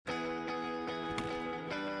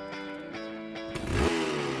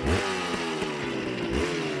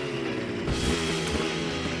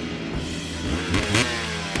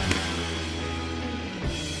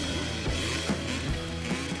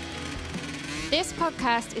This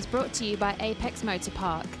podcast is brought to you by Apex Motor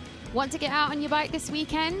Park. Want to get out on your bike this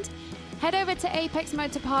weekend? Head over to Apex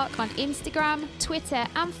Motor Park on Instagram, Twitter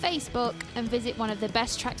and Facebook and visit one of the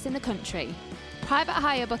best tracks in the country. Private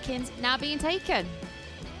hire bookings now being taken.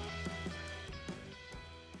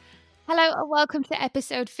 Hello and welcome to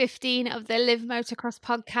episode 15 of the Live Motocross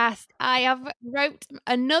podcast. I have roped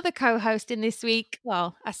another co-host in this week.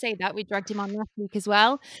 Well, I say that, we dragged him on last week as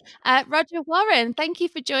well. Roger Warren, thank you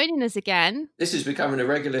for joining us again. This is becoming a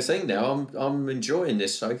regular thing now. I'm enjoying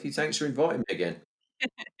this, Sophie. Thanks for inviting me again.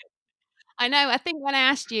 I know, I think when I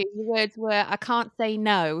asked you, your words were, I can't say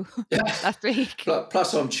no last week.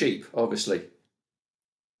 Plus, I'm cheap, obviously.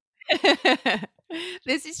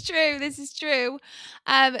 This is true.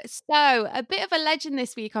 So a bit of a legend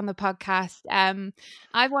this week on the podcast.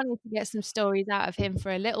 I've wanted to get some stories out of him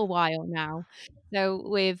for a little while now. So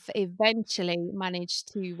we've eventually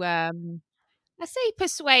managed to, I say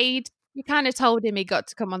persuade. We kind of told him he got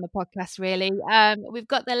to come on the podcast, really. We've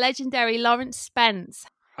got the legendary Laurence Spence.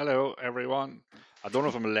 Hello, everyone. I don't know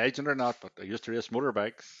if I'm a legend or not, but I used to race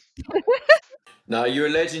motorbikes. No, you're a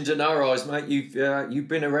legend in our eyes, mate. You've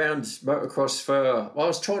been around motocross for. Well, I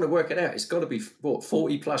was trying to work it out. It's got to be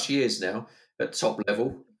 40 plus years now at top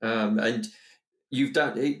level, and you've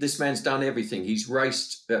done. This man's done everything. He's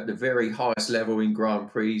raced at the very highest level in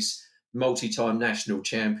Grand Prix, multi-time national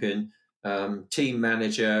champion, team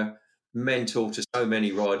manager, mentor to so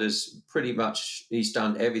many riders. Pretty much, he's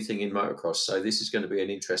done everything in motocross. So this is going to be an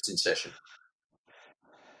interesting session.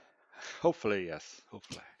 Hopefully, yes.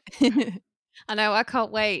 Hopefully. I know, I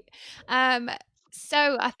can't wait. So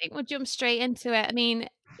I think we'll jump straight into it. I mean,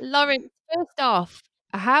 Laurence, first off,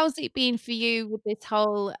 how's it been for you with this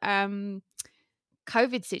whole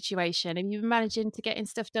COVID situation? Have you been managing to getting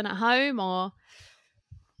stuff done at home or?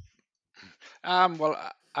 Well,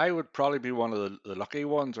 I would probably be one of the lucky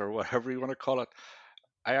ones, or whatever you want to call it.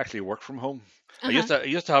 I actually work from home. I used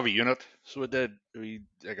to have a unit, so we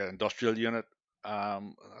like an industrial unit, that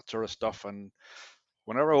sort of stuff. And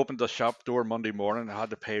whenever I opened the shop door Monday morning, I had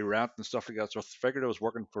to pay rent and stuff like that. So I figured I was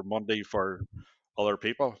working for Monday for other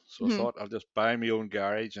people. So I thought I'll just buy my own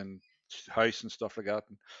garage and house and stuff like that.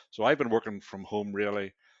 And so I've been working from home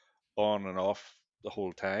really on and off the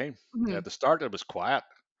whole time. At the start, it was quiet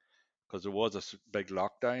because there was a big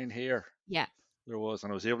lockdown here. Yeah. There was,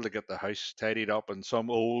 and I was able to get the house tidied up and some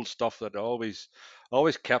old stuff that I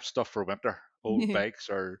always kept stuff for winter, old bikes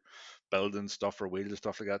or building stuff or wheels and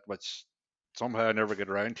stuff like that, which somehow I never get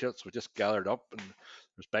around to it. So we just gathered up, and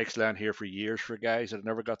there's bikes lying here for years for guys that I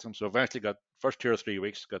never got them. So eventually got first 2 or 3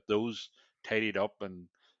 weeks, got those tidied up and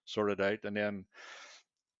sorted out. And then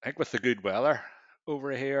I think with the good weather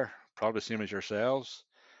over here, probably the same as yourselves,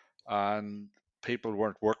 and people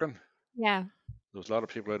weren't working. Yeah. There was a lot of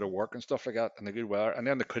people out of work and stuff like that, and the good weather, and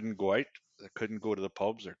then they couldn't go out, they couldn't go to the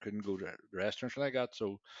pubs, or couldn't go to restaurants like that,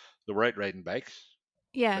 so they were out riding bikes,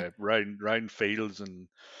 riding fields and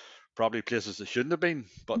probably places they shouldn't have been,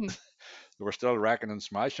 but they were still racking and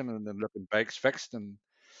smashing and then looking bikes fixed. And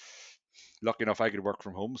lucky enough, I could work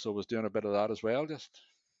from home, so I was doing a bit of that as well.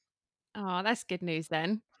 Oh, that's good news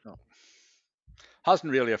then. No.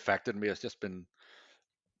 Hasn't really affected me. It's just been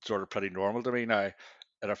sort of pretty normal to me now.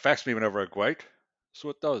 It affects me whenever I go out, so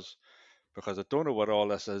it does, because I don't know what all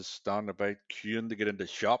this is standing about queuing to get into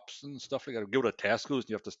shops and stuff like that. Go to Tesco's and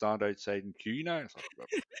you have to stand outside and queue now. It's like,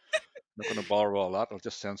 I'm not going to bother all that. I'll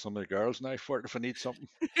just send some of the girls now for it if I need something.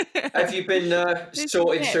 Have you been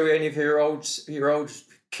sorting through any of your old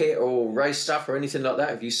kit or race stuff or anything like that?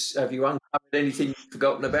 Have you uncovered anything you've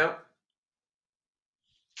forgotten about?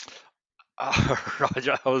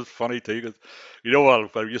 Roger, that was funny too, because well,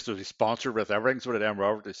 I used to be sponsored with everything, sort of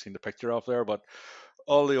Robert, I've seen the picture off there, but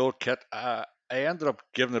all the old kit, I ended up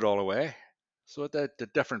giving it all away. So the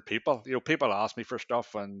different people, people ask me for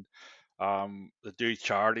stuff, and they do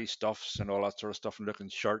charity stuffs and all that sort of stuff, and looking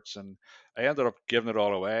shirts, and I ended up giving it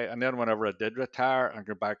all away. And then whenever I did retire and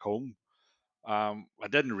go back home, I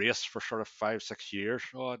didn't race for sort of 5-6 years,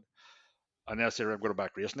 and then I said I'm going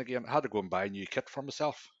back racing again. I had to go and buy a new kit for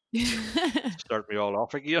myself. Start me all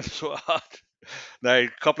off again. So now a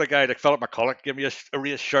couple of guys like Philip McCulloch gave me a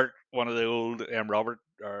race shirt, one of the old Robert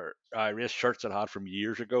or race shirts that I had from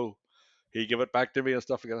years ago. He gave it back to me and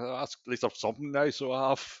stuff like that. At least I've something now, so I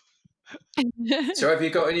have. So have you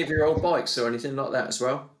got any of your old bikes or anything like that as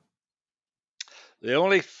well? The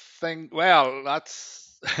only thing, well,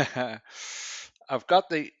 that's I've got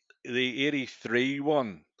the 83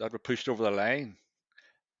 one that we pushed over the line.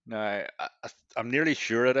 Now, I'm nearly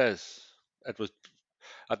sure it is. It was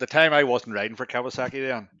at the time I wasn't riding for Kawasaki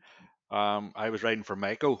then. I was riding for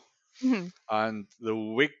Maiko, and the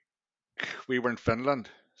week we were in Finland,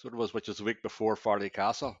 So it was, which is the week before Farley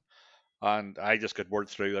Castle. And I just got word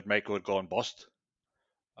through that Michael had gone bust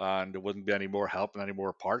and there wouldn't be any more help and any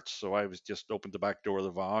more parts. So I was just opened the back door of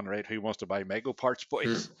the van, right? Who wants to buy Mego parts,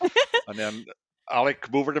 Hmm. boys? And then Alec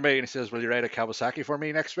come over to me and he says, "Will you ride a Kawasaki for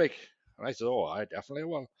me next week?" And I said, "Oh, I definitely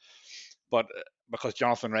will." But because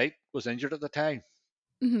Jonathan Wright was injured at the time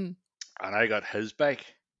Mhm. and I got his bike,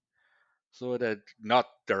 so it did not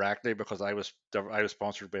directly because I was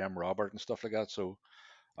sponsored by M. Robert and stuff like that. So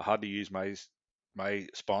I had to use my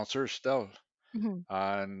sponsors still, Mhm.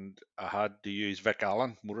 and I had to use Vic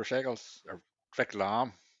Allen motorcycles or Vic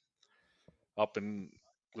Lamb up in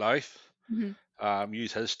Louth. Mhm.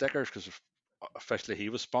 Use his stickers because officially he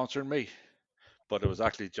was sponsoring me, but it was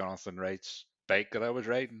actually Jonathan Wright's bike that I was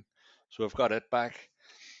riding. So I've got it back.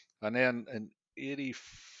 And then in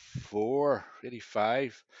 84,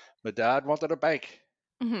 85, my dad wanted a bike.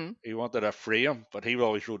 Mhm. He wanted a frame, but he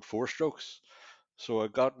always rode four strokes. So I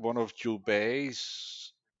got one of Joe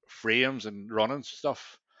Bay's frames and running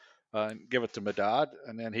stuff and give it to my dad,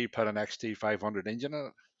 and then he put an XT 500 engine in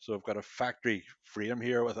it. So I've got a factory frame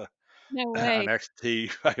here with No an way. XT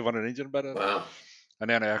 500 engine bit in it. Wow. And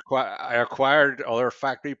then I acquired other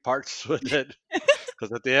factory parts with it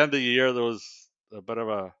because at the end of the year there was a bit of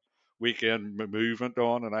a weekend movement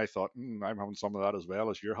on, and I thought, I'm having some of that as well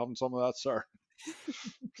as you're having some of that, sir.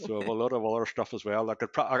 So I have a lot of other stuff as well.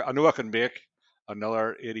 I know I can make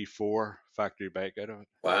another 84 factory bike out of it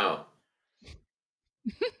Wow.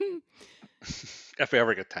 if I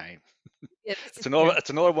ever get time. Yeah, this It's is another true. it's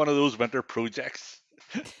another one of those winter projects.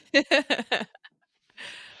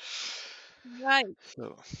 Right.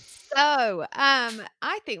 So So,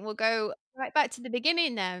 I think we'll go right back to the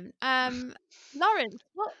beginning then. Laurence,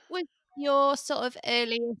 what was your sort of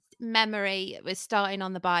earliest memory with starting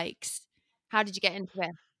on the bikes? How did you get into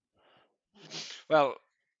it? well,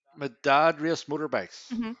 my dad raced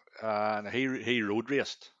motorbikes, Mhm. and he road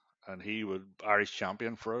raced, and he was Irish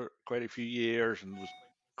champion for quite a few years, and was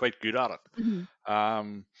quite good at Mhm.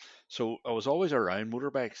 it. So I was always around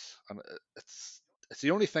motorbikes, and it's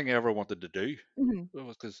the only thing I ever wanted to do. Mhm.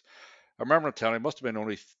 Because I remember telling him, must have been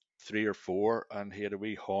only 3 or 4, and he had a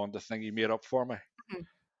wee Honda thing he made up for me. Mhm.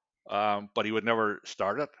 But he would never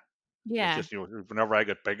start it. It's Yeah. just, whenever I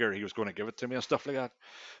got bigger, he was going to give it to me and stuff like that.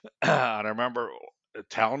 And I remember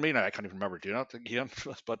telling me, now I can't even remember doing it again,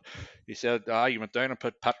 but he said, you went down and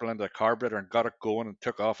put petrol into the carburetor and got it going and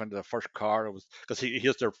took off into the first car. It was because he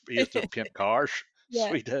used to paint cars.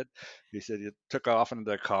 So Yeah. he did. He said he took off into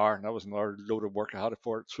the car, and that was another load of work I had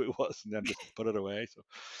for it. So it was, and then just put it away. So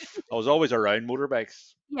I was always around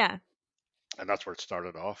motorbikes, Yeah. and that's where it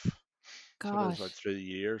started off. So it was like Gosh. through the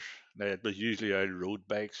years. Now, it was usually out road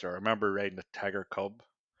bikes, or I remember riding a Tiger Cub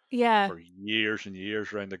Yeah. for years and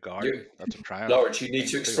years around the garden. You, That's a Triumph, Lawrence, you need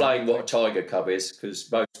to 200 explain what a thing. tiger cub is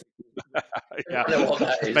because most Yeah, don't know what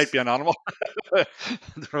that this might is. be an animal. I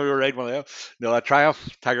don't know you're right one there. No, a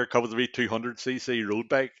Triumph Tiger Cub was a wee 200cc road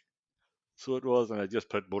bike. So it was, and I just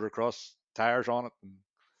put motocross tires on it, and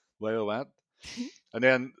away I went. And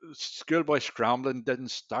then schoolboy scrambling didn't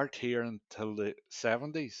start here until the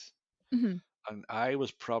 70s. Mhm. And I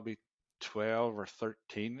was probably 12 or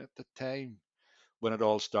 13 at the time when it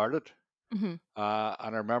all started. Mhm.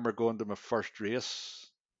 And I remember going to my first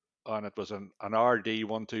race, and it was an RD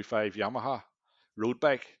 125 Yamaha road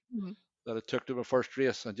bike Mhm. that I took to my first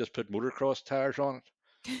race and just put motocross tires on it.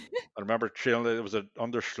 I remember trailing it. It was an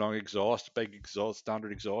underslung exhaust, big exhaust,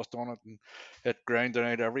 standard exhaust on it, and it grounded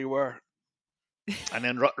out everywhere. And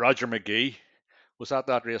then Roger McGee was at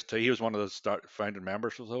that race too. He was one of the founding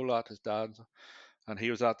members of the whole lot, his dad, and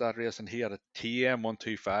he was at that race, and he had a TM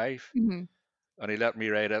 125, Mhm. and he let me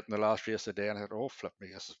ride it in the last race of the day, and I said, "Oh, flip me,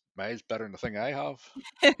 this is miles better than the thing I have."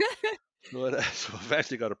 So, so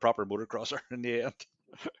eventually got a proper motocrosser in the end.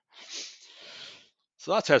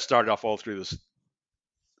 So that's how it started off all through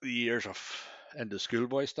the years of into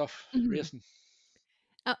schoolboy stuff Mhm. racing.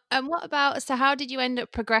 And what about so how did you end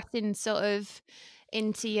up progressing sort of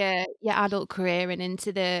into your adult career and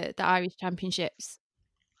into the Irish Championships?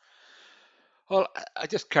 Well, I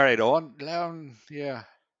just carried on, yeah,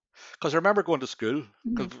 because I remember going to school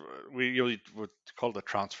Mhm. because we would call it the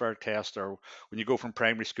transfer test, or when you go from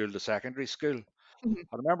primary school to secondary school. Mhm.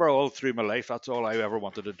 I remember all through my life, that's all I ever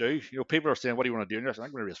wanted to do. People are saying, "What do you want to do?" And I said,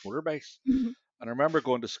 "I'm going to race motorbikes." Mhm. And I remember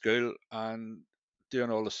going to school and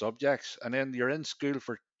doing all the subjects, and then you're in school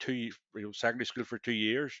for secondary school for 2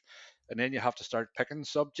 years, and then you have to start picking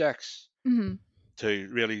subjects Mhm. to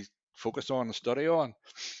really focus on and study on.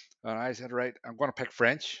 And I said, right, I'm going to pick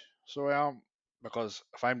French. So I am, because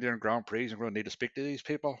if I'm doing Grand Prix, I'm going to need to speak to these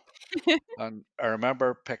people. And I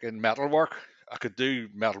remember picking metalwork I could do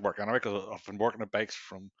metal work anyway because I've been working at bikes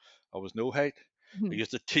from I was no height. I Mhm.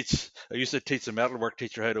 used to teach. I used to teach the metal work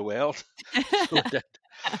teacher how to weld. So I did.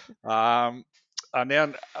 Um, and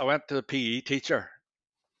then I went to the PE teacher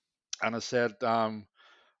and I said,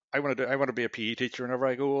 I want to be a PE teacher whenever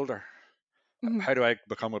I go older. Mhm. How do I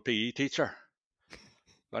become a PE teacher?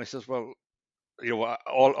 And he says, well,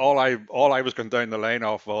 all I was going down the line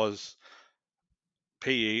of was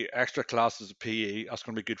PE, extra classes of PE. That's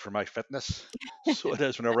going to be good for my fitness. So it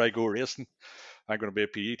is whenever I go racing. I'm going to be a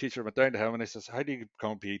PE teacher. I went down to him and he says, how do you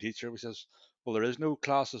become a PE teacher? He says, well, there is no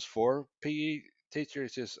classes for PE teacher. He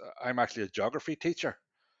says, I'm actually a geography teacher,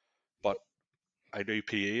 but I do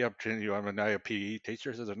PE. I'm training you. I'm now a PE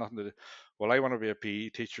teacher. He says, there's nothing to do. Well, I want to be a PE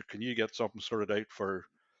teacher. Can you get something sorted out for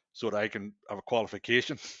so that I can have a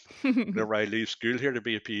qualification whenever I leave school here to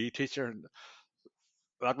be a PE teacher? And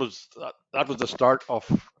that was the start of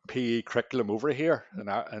PE curriculum over here in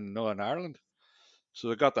Ireland.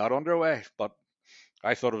 So I got that underway, but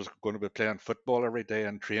I thought I was going to be playing football every day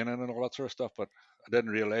and training and all that sort of stuff, but I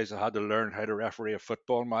didn't realize I had to learn how to referee a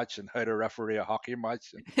football match and how to referee a hockey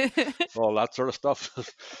match and all that sort of stuff.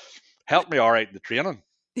 Helped me all right in the training.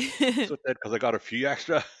 So it did because I got a few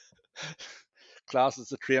extra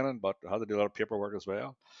classes of training, but I had to do a lot of paperwork as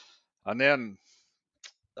well. And then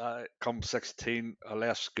come 16, I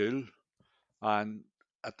left school, and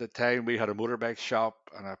at the time we had a motorbike shop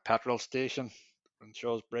and a petrol station in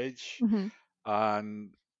Shaw's Bridge, Mhm.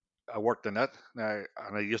 and I worked in it. Now,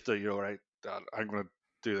 and I used to, right, I'm going to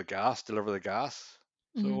do the gas, deliver the gas.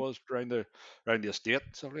 So it Mhm. was around the estate,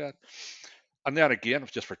 stuff like that. And then again, it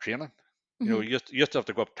was just for training. Mhm. You used to have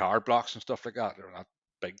to go up tower blocks and stuff like that. They're not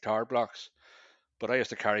big tower blocks. But I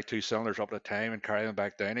used to carry two cylinders up at a time and carry them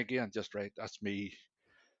back down again. Just right. That's me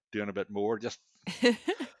doing a bit more just to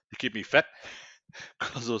keep me fit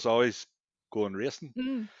because I was always going racing.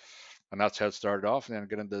 Mm. And that's how it started off. And then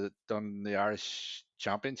get into done the Irish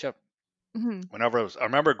Championship. Mhm. Whenever I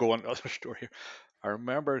remember going, other story here. I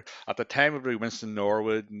remember at the time it would be Winston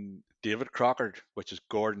Norwood and David Crockett, which is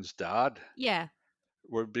Gordon's dad, Yeah.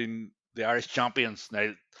 were being the Irish champions.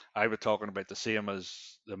 Now, I was talking about the same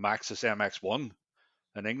as the Maxis MX1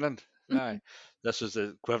 in England. Mhm. Aye. This is the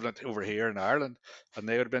equivalent over here in Ireland, and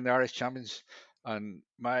they would have been the Irish champions. And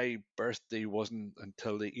my birthday wasn't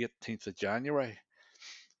until the 18th of January.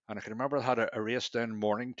 And I can remember I had a race down in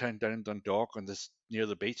Mornington, down in Dundalk, on this near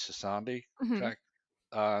the beach, the sandy Mhm. track.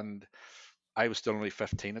 And I was still only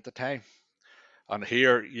 15 at the time. And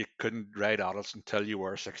here you couldn't ride adults until you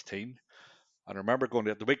were 16. And I remember going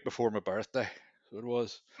to the week before my birthday, so it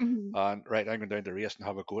was. Mhm. And right, I'm going down to race and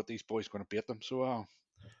have a go at these boys, going to beat them. So,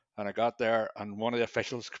 and I got there, and one of the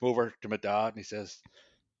officials came over to my dad and he says,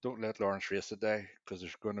 "Don't let Laurence race today because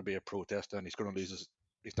there's going to be a protest and he's going to lose his.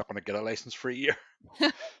 He's not going to get a license for a year."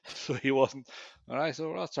 So he wasn't. And I said,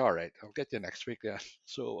 "Well, that's all right. I'll get you next week then."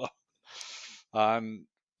 So, and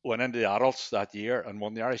went into the adults that year and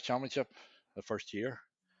won the Irish Championship the first year.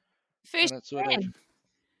 And First it's sort of, gen.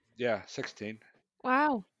 yeah, 16.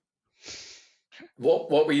 Wow.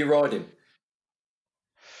 What were you riding?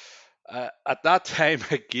 At that time,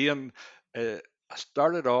 again, I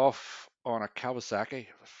started off on a Kawasaki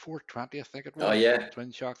 420, I think it Oh was, yeah,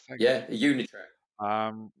 twin shock thing. yeah, a Unitrack,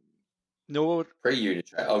 Um, no, it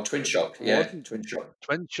pre-Unitrack. Oh, twin shock. Yeah, wasn't twin shock.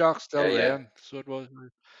 twin shock Yeah, still yeah. then, so it was.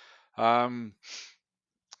 Um,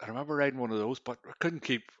 I remember riding one of those, but I couldn't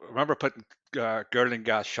keep. I remember putting Girling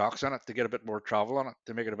gas shocks in it to get a bit more travel on it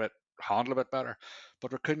to make it a bit handle a bit better,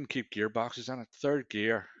 but we couldn't keep gearboxes in it. Third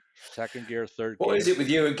gear, second gear, third What is gear it with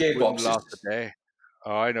you and wouldn't gearboxes? last a day.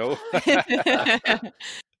 Oh, I know.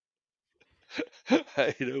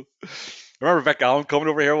 You know. I remember Vic Allen coming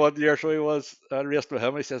over here one year, so he was racing with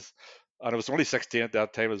him. He says, and I was only 16 at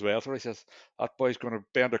that time as well. So he says, that boy's going to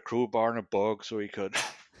bend a crowbar in a bog so he could.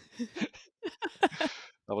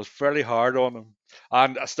 I was fairly hard on him.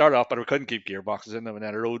 And I started off, but we couldn't keep gearboxes in them. And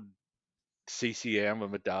then I rode CCM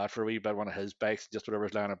with my dad for a wee bit, one of his bikes, just whatever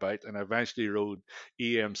was lying about. And I eventually rode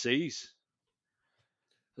EMCs.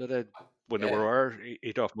 So I did when they Yeah, were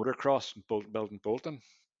eight off motocross and building Bolton.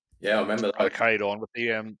 yeah, I remember And I those. carried on with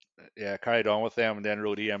carried on with them and then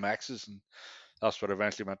rode EMXs. And that's what I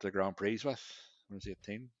eventually went to the Grand Prix with when I was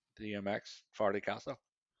 18. The EMX, Farley Castle.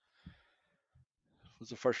 It was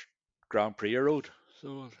the first Grand Prix I rode.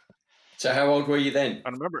 So So how old were you then? I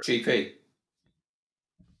remember GP.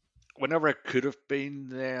 whenever I could have been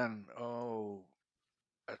then,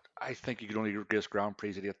 I think you could only race Grand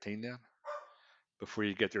Prix at 18 then before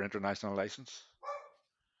you get your international license.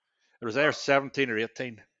 It was either 17 or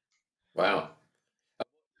 18. Wow.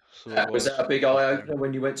 So it Was was that a big that eye time. opener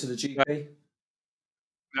when you went to the Now, GP?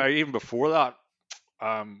 now even before that,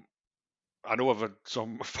 um, I know I've had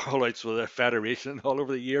some fallouts with the federation all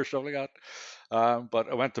over the years, stuff like that. But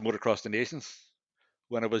I went to Motocross the Nations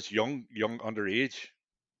when I was young underage.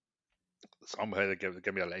 Somehow they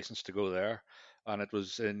give me a license to go there, and it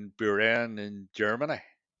was in Buren in Germany.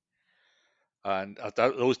 And at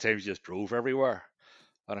those times, you just drove everywhere.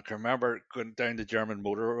 And I can remember going down the German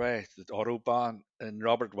motorway, the autobahn, and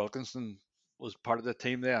Robert Wilkinson was part of the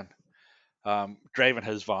team then, driving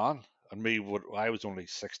his van. And I was only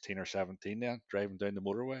 16 or 17 then, driving down the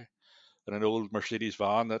motorway in an old Mercedes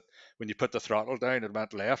van that when you put the throttle down, it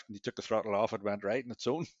went left, and you took the throttle off, it went right on its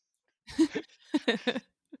own.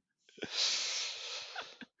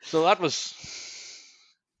 So that was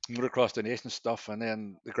motocross the nation stuff, and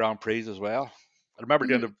then the Grand Prix as well. I remember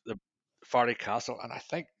doing Mhm, the Farley Castle, and I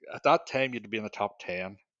think at that time you'd be in the top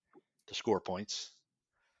 10 to score points.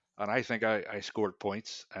 And I think I scored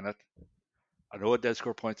points in it. I know I did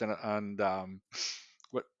score points in it. And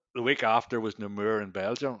the week after was Namur in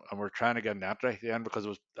Belgium, and we're trying to get an entry then because it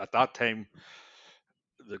was at that time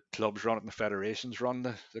the clubs run it and the federations run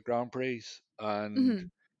the Grand Prix. And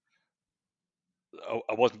mhm,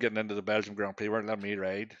 I wasn't getting into the Belgium Grand Prix. They weren't letting me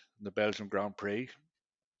ride in the Belgium Grand Prix.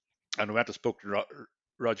 And we went to spoke to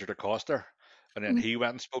Roger de Coster, and then mhm, he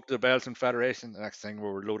went and spoke to the Belgian Federation. The next thing we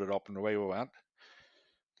were loaded up and away we went.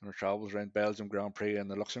 And our travels around Belgium Grand Prix and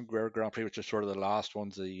the Luxembourg Grand Prix, which is sort of the last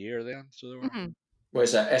ones of the year then. So they were. mhm.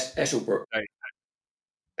 Where's that? Esselbrook. Right.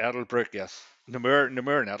 Edelbrook, yes. Namur and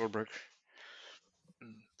Edelbrook.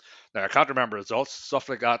 Now I can't remember results, stuff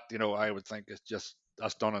like that. I would think it's just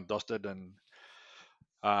that's done and dusted, and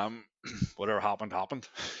um, whatever happened happened.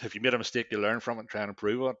 If you made a mistake, you learn from it and try and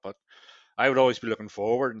improve it. But I would always be looking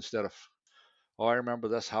forward instead of, oh, I remember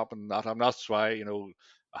this happened, that happened. That's why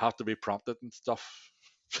I have to be prompted and stuff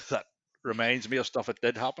that reminds me of stuff that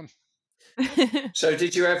did happen. So,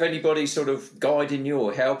 did you have anybody sort of guiding you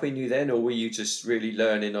or helping you then, or were you just really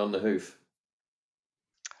learning on the hoof?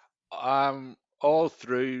 All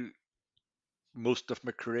through most of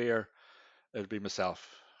my career, it'd be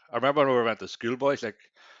myself. I remember when we went to schoolboys, like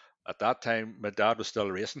at that time, my dad was still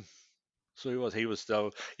racing. So he was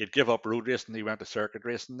still, he'd give up road racing, he went to circuit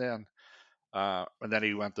racing then. And then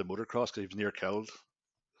he went to motocross because he was near killed.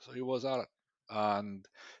 So he was at it. And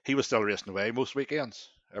he was still racing away most weekends,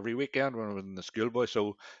 every weekend when I was in the schoolboy.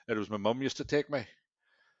 So it was my mum used to take me,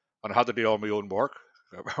 and I had to do all my own work.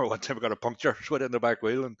 I remember one time I got a puncture, swing in the back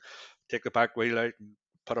wheel and take the back wheel out and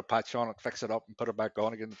put a patch on it, fix it up and put it back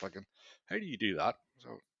on again. Thinking, how do you do that?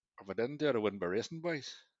 So if I didn't do it, I wouldn't be racing, boys.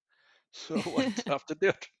 So I wouldn't have to do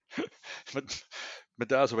it. But my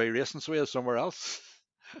dad's away racing, so he is somewhere else.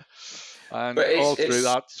 And But all it's through it's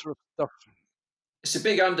that sort of stuff. it's a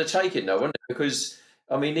big undertaking, though, isn't it? Because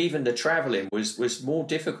I mean, even the travelling was more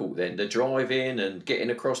difficult then. The driving and getting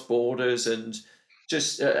across borders and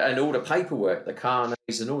just and all the paperwork, the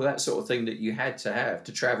carnets and all that sort of thing that you had to have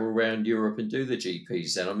to travel around Europe and do the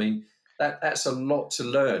GPs. Then I mean, that's a lot to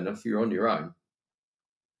learn if you're on your own.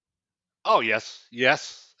 Oh yes,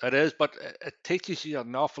 yes, it is. But it teaches you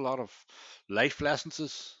an awful lot of life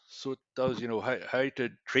lessons. So it does, how to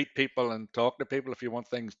treat people and talk to people if you want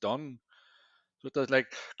things done. So it does.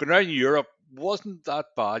 Like going around Europe wasn't that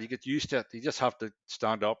bad. You get used to it. You just have to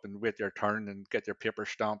stand up and wait your turn and get your paper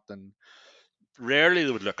stamped. And rarely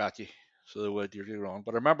they would look at you. So they would. You're wrong.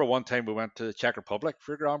 But I remember one time we went to the Czech Republic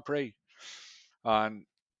for a Grand Prix, and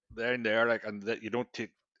they're in there like, and that you don't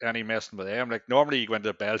take any messing with them. Like normally you go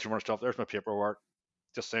into Belgium or stuff. There's my paperwork.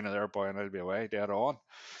 Just sign it there, boy, and I'll be away dead on.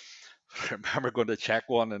 I remember going to check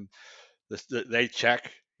one, and they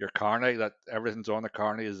check your carnet that everything's on the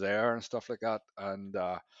carnet is there and stuff like that. And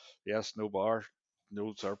yes, no bar,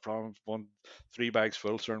 no sort of problem. 3 bags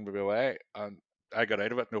full, sir, and we'll be away. And I got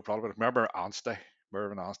out of it, no problem. But I remember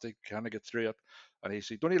Mervyn Anstey, kind of get through it, and he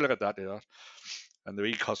said, "Don't you look at that, do that." And the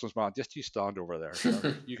wee customs man, just you stand over there, sir.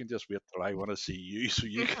 You can just wait till I want to see you, so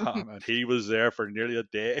you can. And he was there for nearly a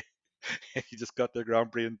day. He just got the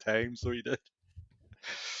Grand Prix in time, so he did.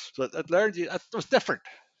 So it learned you. It was different.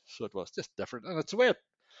 So it was just different, and it's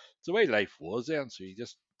the way life was then. So you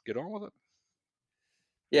just get on with it.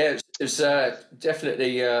 Yeah, it's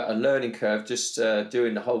definitely a learning curve just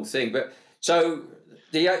doing the whole thing. But so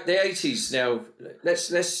the 80s now.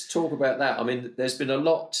 Let's talk about that. I mean, there's been a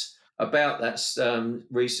lot about that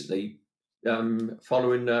recently,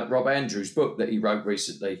 following Rob Andrews' book that he wrote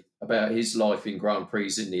recently about his life in Grand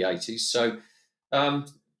Prix in the 80s. So um,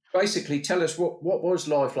 basically, tell us what was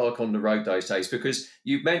life like on the road those days? Because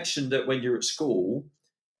you mentioned that when you were at school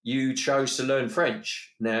you chose to learn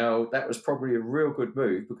French. Now, that was probably a real good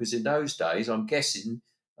move because in those days, I'm guessing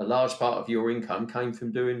a large part of your income came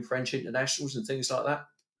from doing French internationals and things like that.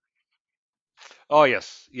 Oh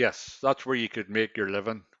yes, yes, that's where you could make your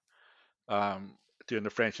living. Um, Doing the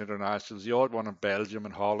French internationals, the odd one in Belgium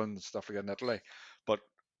and Holland and stuff like that in Italy. But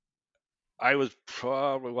I was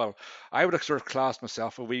probably, well, I would have sort of classed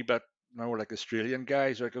myself a wee bit more like Australian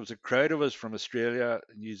guys. Like it was a crowd of us from Australia,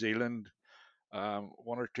 New Zealand,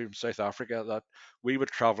 one or two from South Africa that we would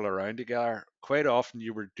travel around together. Quite often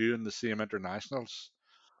you were doing the same internationals.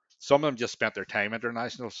 Some of them just spent their time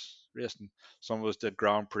internationals racing. Some of us did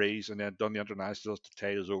Grand Prix and then done the internationals to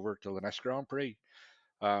tide us over till the next Grand Prix.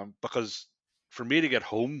 Because for me to get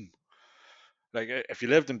home, like if you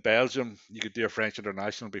lived in Belgium, you could do a French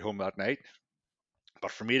international and be home that night.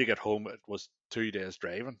 But for me to get home, it was 2 days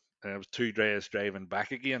driving, and it was 2 days driving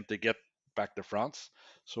back again to get back to France.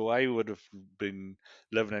 So I would have been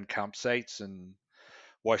living in campsites and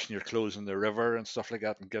washing your clothes in the river and stuff like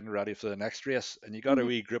that, and getting ready for the next race. And you got a Mhm.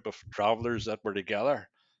 wee group of travellers that were together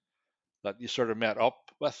that you sort of met up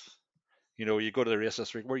with. You know, you go to the race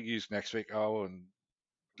this week. Where you next week? Oh, and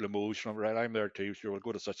Limoges, right? I'm there too. So we'll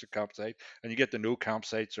go to such a campsite, and you get to know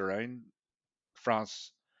campsites around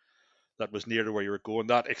France that was near to where you were going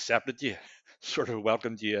that accepted you, sort of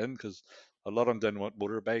welcomed you in because a lot of them didn't want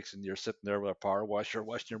motorbikes, and you're sitting there with a power washer,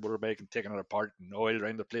 washing your motorbike and taking it apart and oil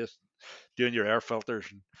around the place, doing your air filters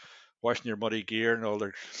and washing your muddy gear and all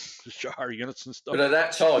their shower units and But stuff. at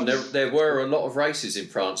that time, there were So, a lot of races in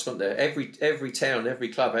France, weren't there? Every town, every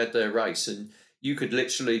club had their race, and you could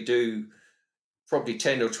literally do probably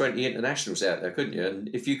 10 or 20 internationals out there, couldn't you? And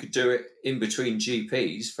if you could do it in between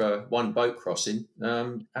GPs for one boat crossing,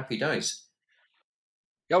 happy days.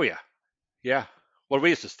 oh yeah, yeah. Well, we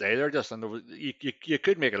used to stay there just, and you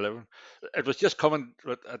could make a living. It was just coming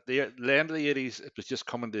at the end of the 80s. It was just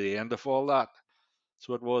coming to the end of all that.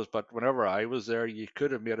 So it was. But whenever I was there, you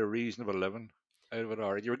could have made a reasonable living out of it.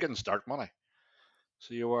 Or you were getting start money.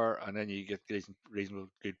 So you were, and then you get reasonable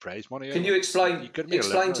good prize money out Can of you it. So explain you could make a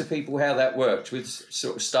living explain out to of it. people how that worked with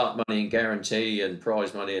sort of start money and guarantee and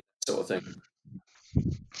prize money and that sort of thing?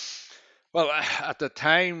 Well, at the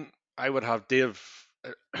time, I would have Dave,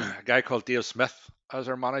 a guy called Dave Smith, as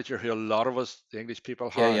our manager, who a lot of us, the English people,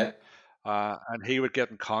 Yeah, had. yeah. And he would get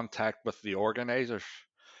in contact with the organisers.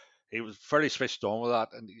 He was fairly switched on with that.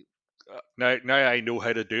 And now I know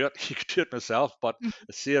how to do it. You could do it myself, but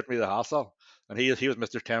it saved me the hassle. And he was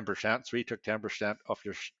Mr. 10%, so he took 10% of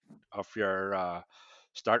your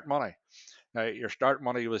start money. Now your start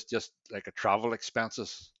money was just like a travel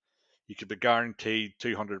expenses. You could be guaranteed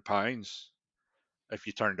 £200 if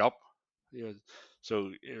you turned up. You know,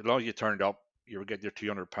 so as long as you turned up, you would get your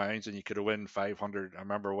 £200, and you could win 500. I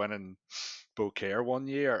remember winning Beaucaire one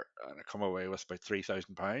year, and I come away with about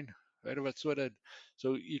 £3,000 out of it. So I did.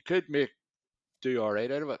 So you could do all right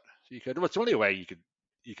out of it. So you could. Well, it's the only way you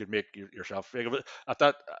could make yourself. At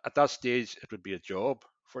that stage, it would be a job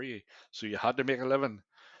for you. So you had to make a living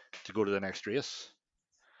to go to the next race.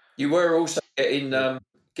 You were also getting So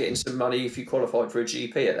getting some money if you qualified for a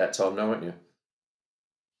GP at that time, now, weren't you?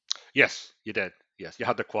 yes, you did. Yes, you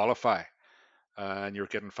had to qualify, and you were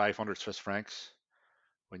getting 500 Swiss francs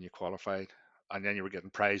when you qualified, and then you were getting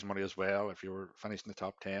prize money as well if you were finishing the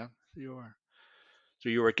top 10. So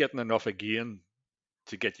you were getting enough again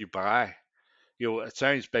to get you by. It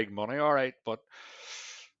sounds big money, all right, but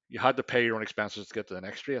you had to pay your own expenses to get to the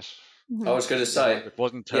next race. I Mhm. was going to You say, had, it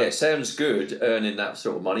wasn't yeah, till it sounds good earning that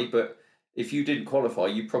sort of money, but if you didn't qualify,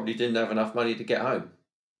 you probably didn't have enough money to get home.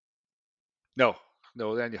 no,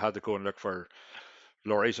 no. Then you had to go and look for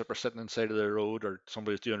lorries that were sitting inside of the road, or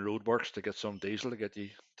somebody's doing road works to get some diesel to get you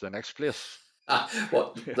to the next place.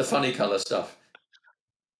 What the funny colour stuff?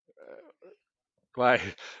 Why?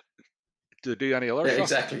 To do any other Yeah,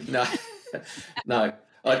 stuff? exactly. No, no.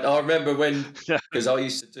 I remember when, because I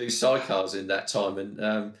used to do sidecars in that time,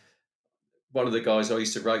 and one of the guys I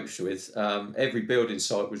used to race with, every building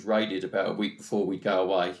site was raided about a week before we'd go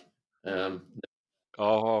away. Um,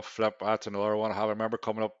 Oh, flip! That's another one. I remember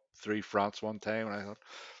coming up through France one time, and I thought,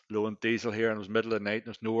 low on diesel here, and it was middle of the night, and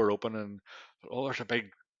there's nowhere open, and oh, there's a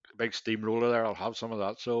big steamroller there. I'll have some of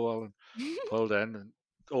that. So I pulled in and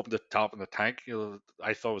opened the top of the tank.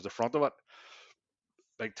 I thought it was the front of it,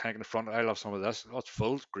 big tank in the front. I'll have some of this. Oh, it's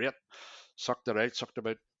full, great. Sucked it out, sucked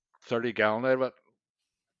about 30 gallon out of it.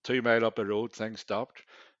 2 mile up the road, thing stopped.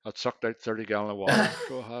 I sucked out 30 gallon of water.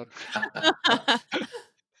 So I had.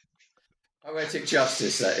 Poetic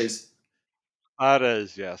justice, that is. That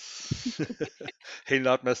is, yes. He'll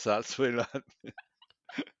not miss that, so he'll not.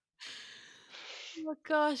 Oh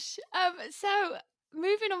gosh. So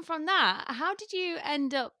moving on from that, how did you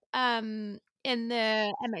end up in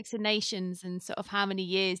the MX and Nations, and sort of how many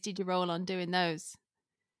years did you roll on doing those?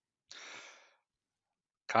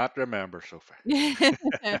 Can't remember, Sophie.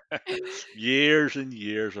 Years and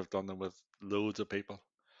years I've done them with loads of people.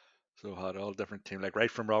 So I had all different teams, like right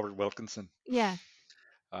from Robert Wilkinson, Yeah.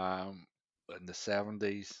 um, in the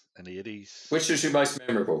 70s and 80s, Which was your most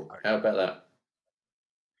memorable? How about that?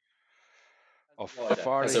 of As a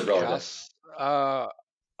Farley rider. Cass,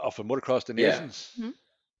 of the Motocross the Yeah. Nations. Mhm.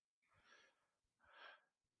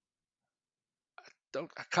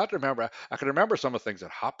 I can't remember. I can remember some of the things that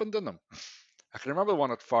happened in them. I can remember the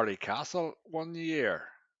one at Farley Castle one year.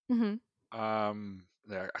 Mhm. I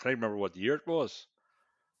can't remember what year it was.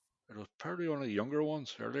 It was probably one of the younger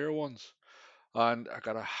ones, earlier ones. And I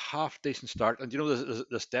got a half decent start. And you know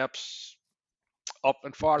the steps up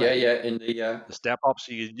in Yeah, Farley, yeah. In the the step ups,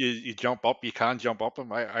 you jump up, you can jump up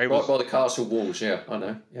them. I right was by the castle walls. Yeah, I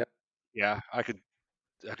know. Yeah. yeah, I could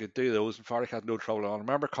do those, and Farley had no trouble. I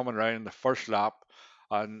remember coming around the first lap,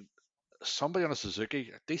 and somebody on a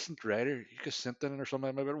Suzuki, a decent rider, you could sent in or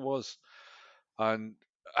something, maybe it was, and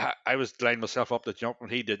I was lining myself up to jump,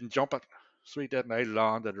 and he didn't jump it, so he did, and I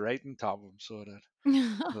landed right on top of him. So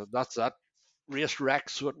that that's that race wreck.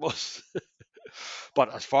 So it was.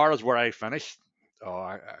 But as far as where I finished,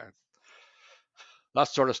 oh, that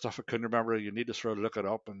sort of stuff I couldn't remember. You need to sort of look it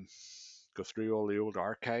up and go through all the old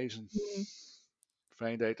archives and Mhm.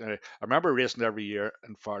 find out. I remember racing every year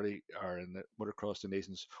in Farley or in the Motocross the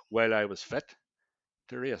Nations while I was fit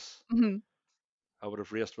to race. Mhm. I would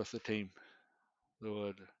have raced with the team.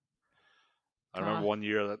 So I remember Gosh. one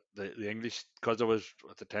year that the English, because I was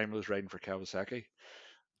at the time I was riding for Kawasaki,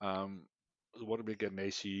 um, they wanted me to get an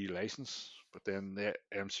ACE license, but then the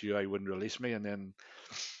MCI wouldn't release me, and then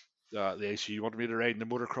the ACE wanted me to ride in the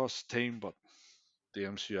motocross team, but the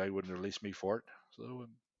MCI wouldn't release me for it. So,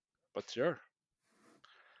 but sure,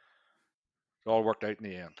 it all worked out in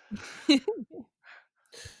the end.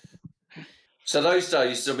 So those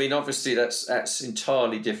days, I mean, obviously that's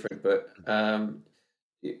entirely different, but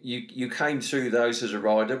you came through those as a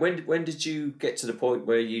rider. When did you get to the point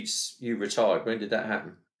where you retired? When did that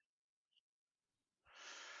happen?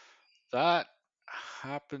 That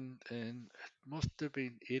happened in, it must have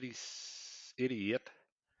been 88,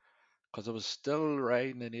 because I was still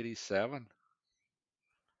riding in 87.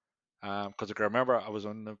 Because I can remember I was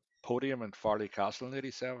on the podium in Farley Castle in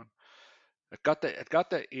 87. It got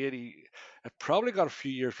the 80. It probably got a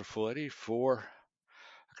few years before 84.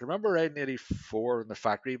 I can remember riding 84 in the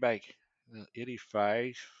factory bike,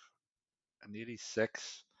 85 and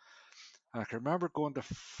 86. And I can remember going to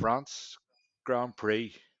France Grand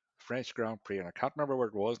Prix, French Grand Prix, and I can't remember where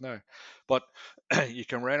it was now. But you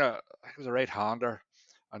can ride I think it was a right hander,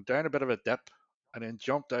 and down a bit of a dip, and then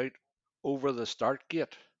jumped out over the start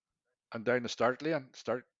gate and down the start lane,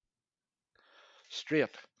 start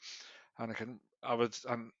straight. And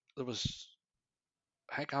there was,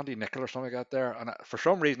 I think Andy Nicol or something like that there. And for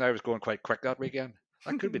some reason, I was going quite quick that weekend.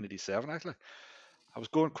 That could have been 87 actually. I was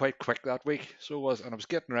going quite quick that week, so it was, and I was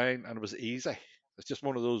getting around, and it was easy. It's just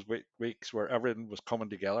one of those weeks where everything was coming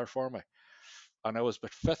together for me, and I was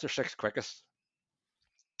about fifth or sixth quickest,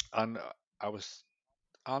 and I was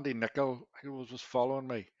Andy Nicol who was following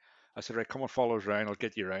me. I said, right, come on, follow us around. I'll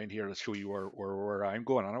get you around here to show you where I'm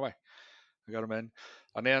going anyway. I got him in,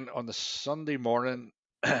 and then on the Sunday morning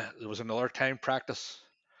there was another time practice,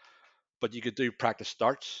 but you could do practice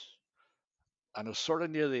starts, and it was sort of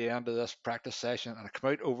near the end of this practice session, and I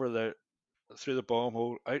come out over the through the bomb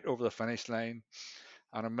hole, out over the finish line,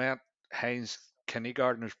 and I met Heinz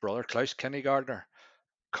Kindergartner's brother, Klaus Kindergartner,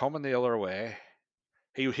 coming the other way.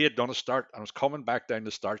 He had done a start and was coming back down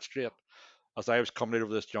the start straight as I was coming out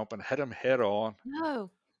over this jump and hit him head on.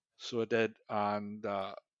 No. So I did, and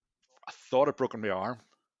I thought I'd broken my arm,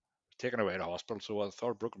 taken away to hospital. So I thought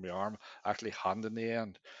I'd broken my arm, actually hand in the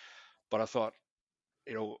end. But I thought,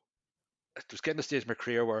 you know, it was getting to the stage of my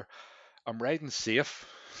career where I'm riding safe.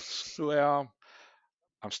 So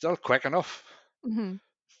I'm still quick enough. Mhm.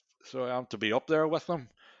 So I am to be up there with them,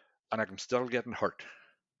 and I'm still getting hurt.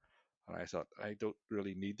 And I thought, I don't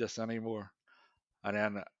really need this anymore. And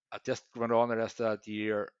then I just went on the rest of that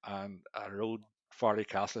year, and I rode Farley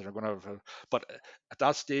Castle. I'm going to have, but at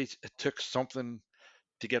that stage, it took something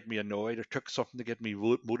to get me annoyed. It took something to get me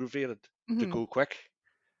motivated to Mhm. go quick.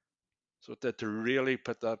 So it did to really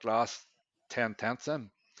put that last 10 tenths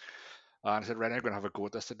in. And I said, right, I'm going to have a go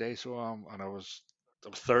at this today. So and I was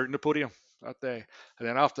third in the podium that day. And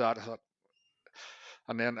then after that, I thought,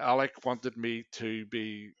 and then Alec wanted me to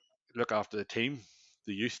be look after the team,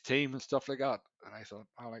 the youth team and stuff like that. And I thought,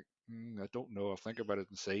 Alec, I don't know. I'll think about it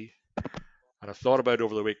and see. And I thought about it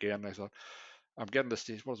over the weekend. And I thought, I'm getting to the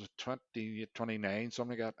stage. What was it, 20, 29,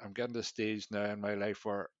 something like that. I'm getting to the stage now in my life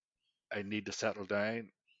where I need to settle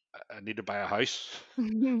down. I need to buy a house.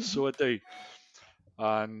 So I do.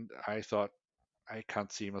 And I thought, I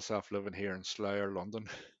can't see myself living here in Slough or London.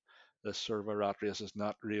 This sort of a rat race is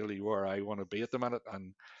not really where I want to be at the minute.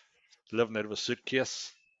 And living out of a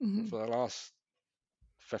suitcase Mhm. for the last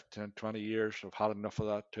 15, 20 years, I've had enough of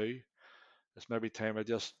that too. It's maybe time I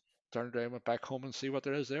just turn around, went back home and see what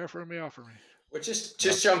there is there for me, offer me. Well, just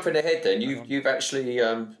That's, jumping ahead, then I you've don't, actually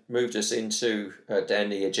moved us into down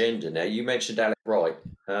the agenda now. You mentioned Alec Wright.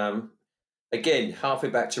 Again, halfway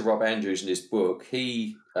back to Rob Andrews in his book,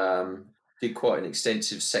 he did quite an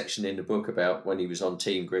extensive section in the book about when he was on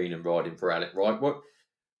Team Green and riding for Alec Wright.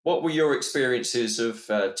 What were your experiences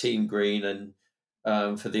of Team Green and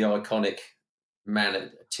for the iconic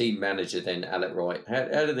team manager then, Alec Wright?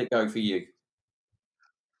 How did it go for you?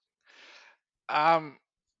 um,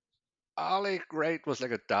 Alec Wright was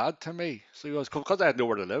like a dad to me. So he was, because I had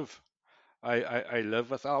nowhere to live. I live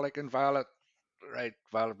with Alec and Violet, right?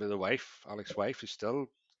 Violet be the wife, Alec's wife, is still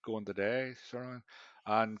going today, sort of,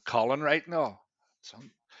 and Colin right now. So,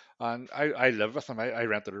 and I live with him. I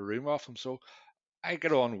rented a room off him, so I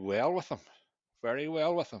get on well with him, very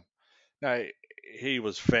well with him. Now he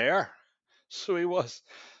was fair, so he was,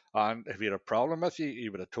 and if he had a problem with you, he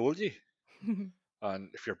would have told you. And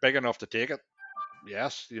if you're big enough to take it,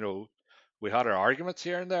 yes, we had our arguments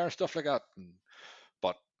here and there and stuff like that.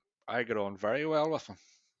 But I get on very well with him.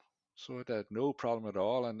 So it had no problem at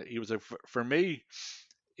all. And he was for me,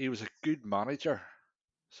 he was a good manager.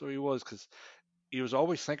 So he was, because he was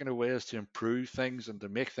always thinking of ways to improve things and to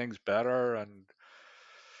make things better. And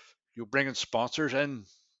you bringing sponsors in,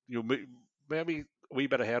 you maybe a wee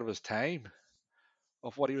bit ahead of his time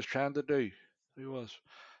of what he was trying to do. He was.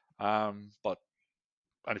 But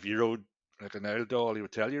and if you rode like an old doll, he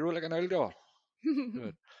would tell you rode like an old doll.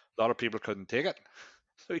 Good. A lot of people couldn't take it,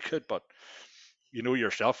 so he could. But you know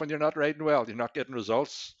yourself when you're not riding well, you're not getting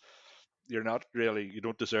results. You're not really. You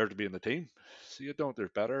don't deserve to be in the team. So you don't.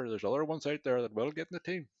 There's better. There's other ones out there that will get in the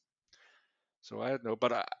team. So I don't know.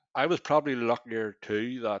 But I was probably luckier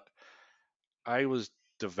too that I was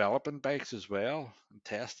developing bikes as well and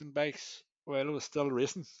testing bikes while I was still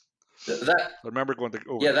racing. That I remember going to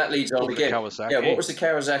Yeah, that leads on over to again. Yeah, what Kawasaki. was the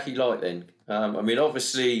Kawasaki like then? I mean,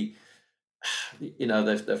 obviously,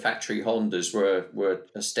 the factory Hondas were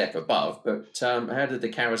a step above, but how did the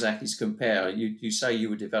Kawasaki's compare? You say you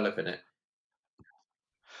were developing it.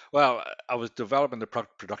 Well, I was developing the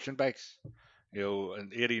production bikes.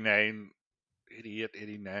 In 89, 88,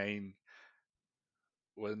 89,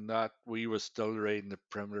 when that we were still riding the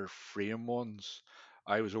perimeter frame ones.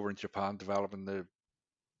 I was over in Japan developing the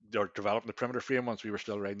perimeter frame ones. We were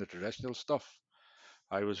still riding the traditional stuff.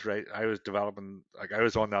 I was developing, like, I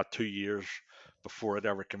was on that 2 years before it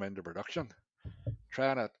ever came into production.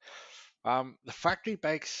 Trying it. The factory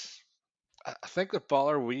bikes. I think the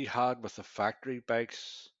bother we had with the factory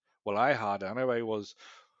bikes, well, I had anyway, was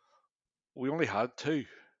we only had two.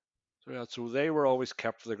 So they were always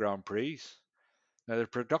kept for the Grand Prix. Now the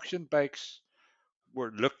production bikes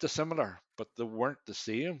were looked similar, but they weren't the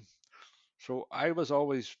same. So I was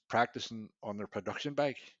always practicing on their production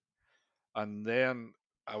bike, and then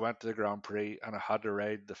I went to the Grand Prix and I had to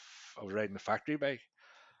ride I was riding the factory bike,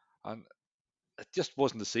 and it just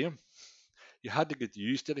wasn't the same. You had to get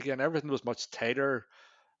used to it again. Everything was much tighter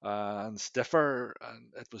and stiffer,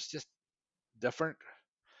 and it was just different.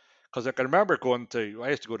 Because I can remember I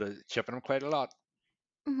used to go to Chippenham quite a lot.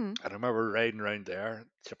 Mhm. And I remember riding around there,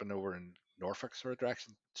 Chipping over in Norfolk sort of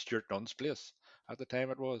direction, Stuart Dunn's place at the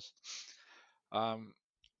time it was. Um,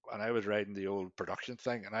 and I was riding the old production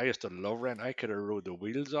thing, and I used to love riding. I could have rode the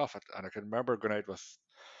wheels off it, and I can remember going out with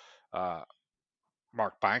uh,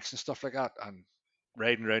 Mark Banks and stuff like that, and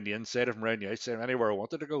riding around the inside of him, around the outside, anywhere I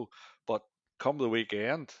wanted to go. But come the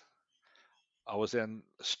weekend, I was in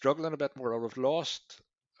struggling a bit more. I was lost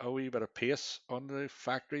a wee bit of pace on the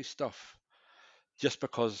factory stuff just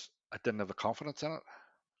because I didn't have the confidence in it.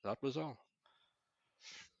 That was all.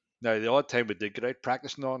 Now, the odd time we did get out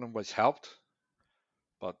practicing on them, which helped,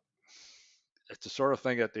 but it's the sort of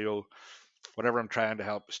thing that, whenever I'm trying to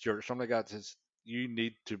help Stuart or something like that, is you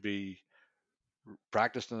need to be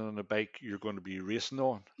practicing on a bike you're going to be racing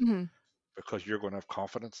on, Mhm. because you're going to have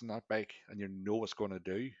confidence in that bike and you know what's going to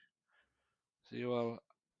do. See, well,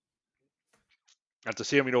 at the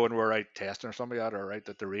same, when we're out testing or something like that, or out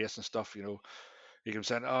at the race and stuff, you can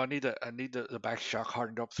say, "Oh, I need the back shock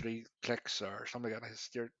hardened up 3 clicks or something like that." I said,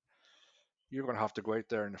 "Stuart, you're going to have to go out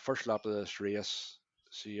there in the first lap of this race,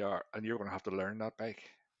 and you're going to have to learn that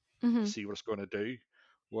bike to Mhm. see what it's going to do.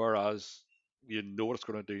 Whereas you know what it's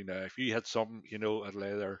going to do now. If you hit something, it'll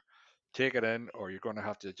either take it in, or you're going to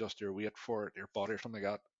have to adjust your weight for it, your body or something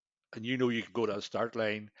like that. and you know you can go to the start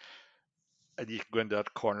line and you can go into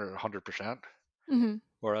that corner at 100%. Mm-hmm.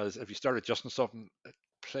 Whereas if you start adjusting something, it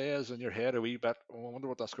plays in your head a wee bit. Oh, I wonder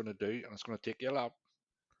what that's going to do, and it's going to take you a lap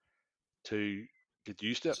to get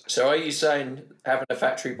used to it. So are you saying having a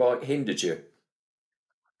factory bike hindered you?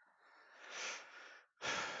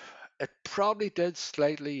 It probably did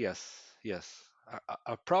slightly, yes, yes.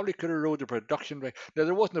 I probably could have rode the production bike. Now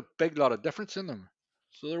there wasn't a big lot of difference in them,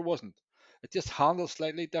 so there wasn't. It just handled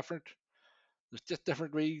slightly different. There's just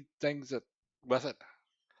different wee things that with it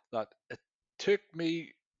that took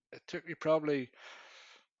me. It took me probably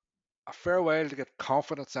a fair while to get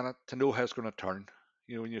confidence in it to know how it's going to turn.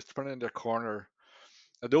 You know, when you sprint into a corner.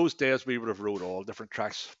 In those days, we would have rode all different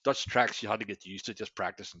tracks. Dutch tracks you had to get used to just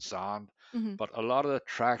practicing sand. Mm-hmm. But a lot of the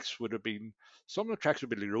tracks would have been, some of the tracks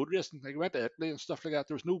would be like road racing. Like we went to Italy and stuff like that.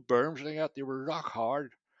 There was no berms or anything like that. They were rock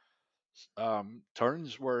hard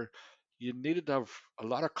turns where you needed to have a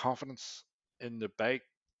lot of confidence in the bike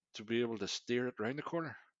to be able to steer it around the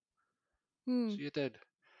corner. Mm. So you did.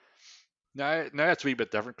 Now it's a wee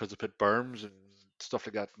bit different because they put berms and stuff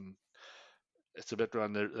like that, and it's a bit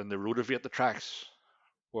on the rotivate the tracks.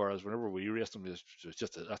 Whereas whenever we raced them, it's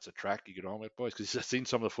just that's a track you get on with, boys. Because I've seen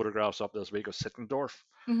some of the photographs up this week of Sittendorf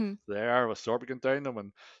Mm-hmm. there with Sorbigan down them,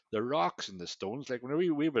 and the rocks and the stones. Like when we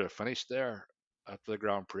would have finished there at the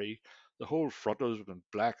Grand Prix, the whole front was been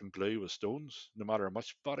black and blue with stones, no matter how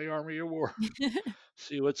much body armor you wore.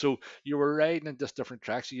 So you were riding in just different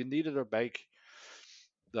tracks. So you needed a bike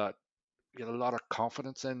that you had a lot of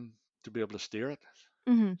confidence in to be able to steer it.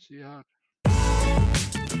 Mm-hmm. So you had.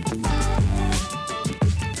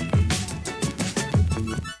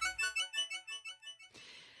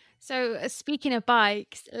 So, speaking of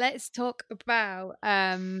bikes, let's talk about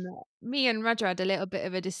me and Roger had a little bit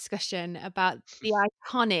of a discussion about the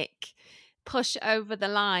iconic push over the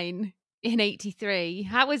line in '83.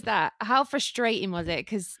 How was that? How frustrating was it?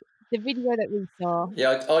 Because the video that we saw.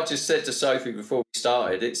 Yeah, I just said to Sophie before we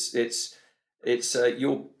started, it's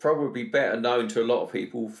you're probably better known to a lot of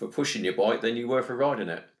people for pushing your bike than you were for riding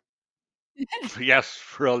it. Yes,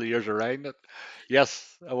 for all the years around it.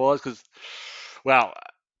 Yes, I was because, well,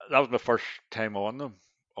 that was my first time on them,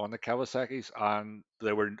 on the Kawasaki's, and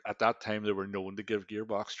they were at that time they were known to give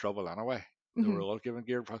gearbox trouble anyway. They were Mhm. all giving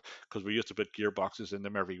gearbox because we used to put gearboxes in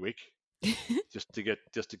them every week just to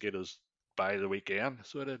get us by the weekend.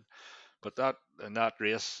 So I did. But that in that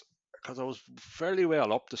race, because I was fairly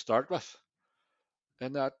well up to start with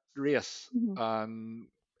in that race, Mhm. and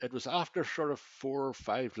it was after sort of 4 or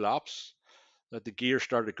 5 laps that the gear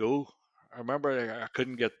started to go. I remember I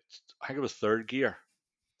couldn't get, I think it was third gear.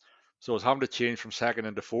 So I was having to change from second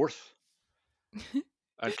into fourth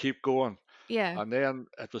and keep going. Yeah. And then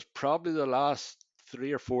it was probably the last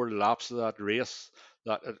 3 or 4 laps of that race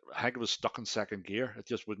that I think it was stuck in second gear. It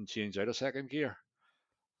just wouldn't change out of second gear.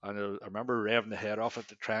 And I remember revving the head off it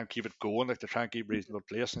to try and keep it going, like to try and keep reasonable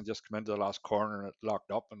pace, and just come into the last corner and it locked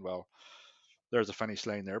up. And well, there's a finish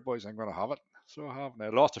line there, boys. I'm going to have it. So I have. Now, I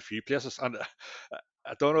lost a few places, and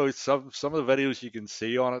I don't know. Some of the videos you can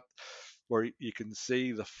see on it, where you can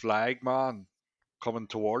see the flag man coming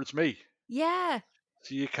towards me. Yeah.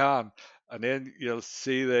 So you can, and then you'll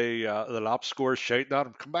see the lap score shouting at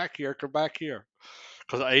him, "Come back here, come back here!"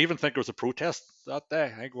 Because I even think there was a protest that day.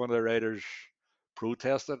 I think one of the riders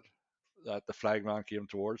protested that the flag man came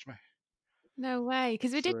towards me. No way.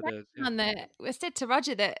 Because we did So it is, mention yeah. on the we said to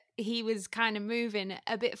Roger that he was kind of moving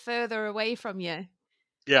a bit further away from you.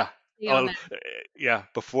 Yeah. See on Well, there. yeah.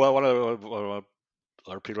 Before one of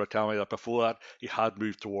other people were telling me that before that he had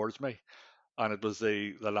moved towards me, and it was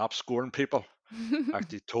the lap scoring people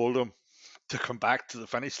actually told him to come back to the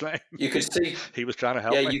finish line. You could see, He was trying to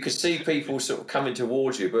yeah, help me. you could see people sort of coming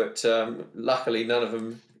towards you, but luckily none of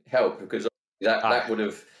them helped because Aye. that would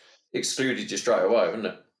have excluded you straight away, wouldn't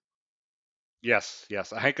it? Yes,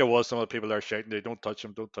 yes. I think there was some of the people there shouting, "They don't touch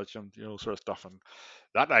him," sort of stuff. And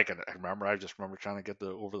that I remember. I just remember trying to get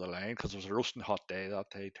over the line because it was a roasting hot day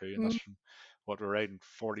that day too, and Mm. that's from what we're riding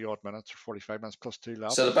 40 odd minutes or 45 minutes plus 2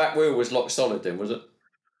 laps. So the back wheel was lock solid then, was it?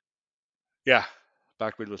 Yeah,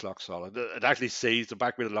 back wheel was lock solid. It actually seized the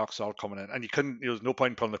back wheel lock solid coming in, and you couldn't. There was no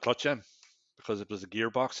point in pulling the clutch in because it was the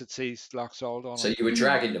gearbox that seized lock solid on So it. you were Mhm.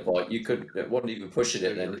 dragging the bike. You So, couldn't. It wasn't even pushing yeah,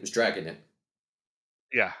 it then. It was dragging it.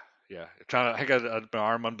 yeah, yeah. Trying to, I think I had my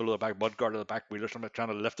arm on below the back mud guard of the back wheel or something, trying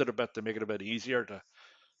to lift it a bit to make it a bit easier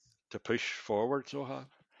to push forward. So hard.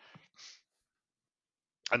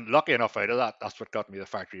 And lucky enough out of that, that's what got me the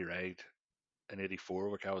factory ride in '84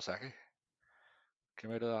 with Kawasaki.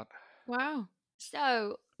 Came out of that. Wow.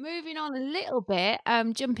 So, moving on a little bit,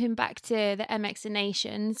 jumping back to the MX and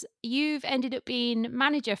Nations, you've ended up being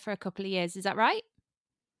manager for a couple of years. Is that right?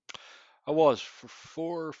 I was for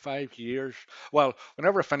 4 or 5 years. Well,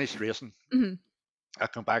 whenever I finished racing, Mhm. I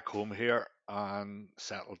come back home here and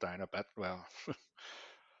settled down a bit. Well,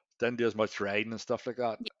 didn't do as much riding and stuff like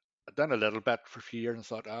that. I done a little bit for a few years and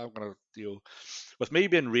thought, I'm gonna with me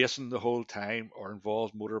being racing the whole time or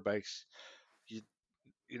involved motorbikes, you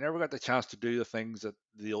you never got the chance to do the things that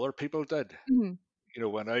the other people did. Mhm.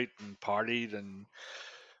 Went out and partied and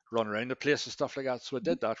run around the place and stuff like that. So I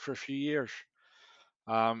did that for a few years.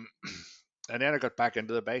 Um, and then I got back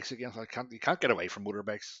into the bikes again. So you can't get away from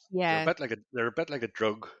motorbikes. Yeah. They're a bit like a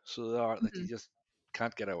drug. So they are that you Mhm. just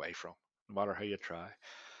can't get away from, no matter how you try.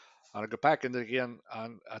 And I got back into it again.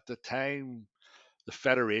 And at the time, the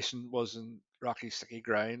federation was in rocky, sticky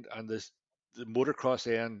ground, and the motocross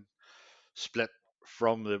end split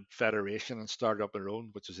from the federation and started up their own,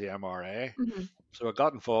 which is the MRA. Mhm. So I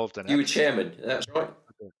got involved in You it. were chairman, that's right.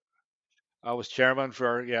 I was chairman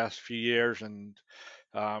for yes a few years, and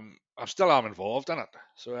I'm still am involved in it.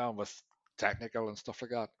 So I'm with technical and stuff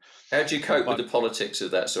like that. How do you cope with But the politics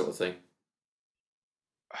of that sort of thing?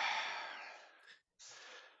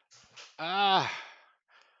 ah,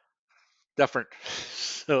 different.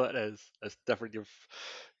 So it is. It's different.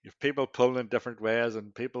 You've people pulling in different ways,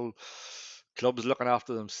 and people clubs looking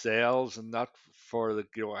after themselves and not for the.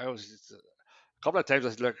 I was a couple of times I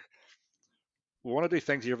said, look, we want to do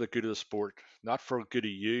things here for the good of the sport, not for the good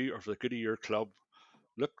of you or for the good of your club.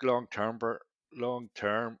 Look long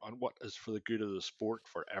term on what is for the good of the sport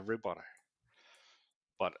for everybody.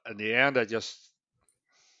 But in the end, I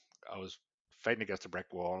was fighting against a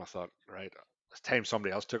brick wall. I thought, right, it's time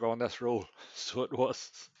somebody else took on this role. So it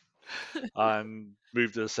was, and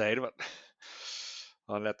moved to the side of it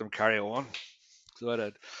and let them carry on. So I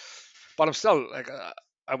did. But I'm still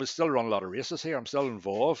I would still run a lot of races here. I'm still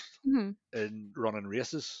involved Mhm. in running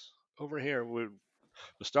races over here. We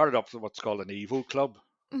started up with what's called an Evo club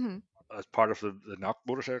Mhm. as part of the Knock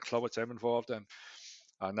Motorcycle Club, which I'm involved in.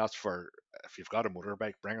 And that's for if you've got a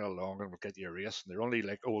motorbike, bring it along and we'll get you a race. And they're only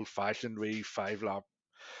like old fashioned wee 5 lap.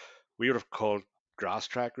 We would have called grass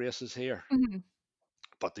track races here, Mhm.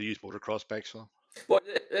 but they use motocross bikes on. Well,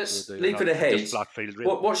 So let's they're leap not it they're just ahead. flat field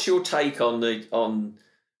races. What's your take on the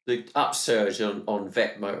upsurge on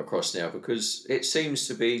vet motocross now? Because it seems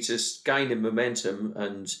to be just gaining momentum,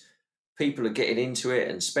 and people are getting into it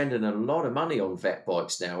and spending a lot of money on vet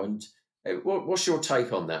bikes now. And what's your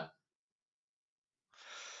take on that?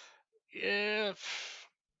 Yeah,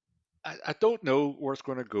 I don't know where it's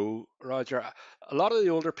going to go, Roger. A lot of the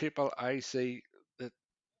older people I see that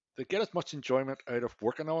they get as much enjoyment out of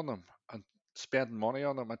working on them and spending money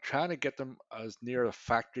on them and trying to get them as near a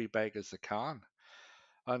factory bike as they can.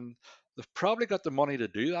 And they've probably got the money to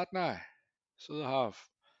do that now. So they have.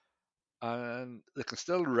 And they can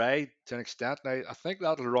still ride to an extent. Now, I think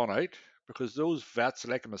that'll run out because those vets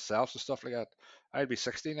like myself and stuff like that, I'll be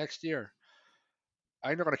 60 next year.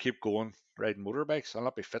 I'm not going to keep going riding motorbikes. I'll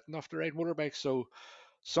not be fit enough to ride motorbikes. So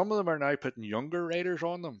some of them are now putting younger riders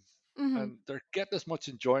on them. Mhm. And they're getting as much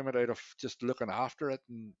enjoyment out of just looking after it.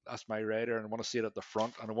 And that's my rider. And I want to see it at the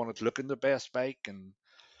front. And I want it to look in the best bike. And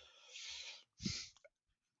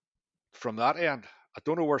from that end, I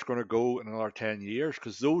don't know where it's going to go in another 10 years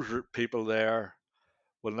because those people there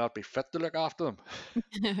will not be fit to look after them.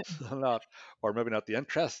 They'll not, or maybe not the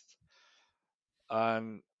interest.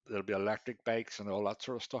 And there'll be electric bikes and all that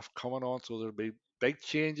sort of stuff coming on. So there'll be big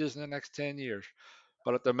changes in the next 10 years.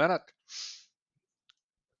 But at the minute,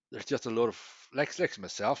 there's just a lot of, like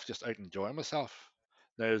myself, just out enjoying myself.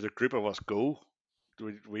 Now, there's a group of us go.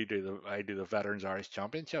 I do the Veterans Irish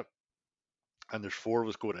Championship. And there's four of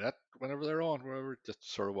us go to it whenever they're on, wherever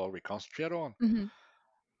just sort of all we concentrate on. Mhm.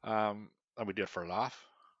 And we do it for a laugh.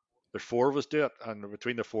 There's four of us do it, and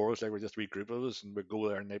between the four of us, like we're just a wee group of us, and we go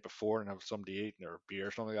there the night before and have something to eat and or beer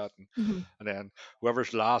or something like that, Mhm. and then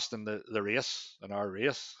whoever's last in the race in our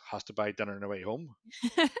race has to buy dinner on the way home.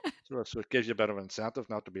 So it gives you a bit of incentive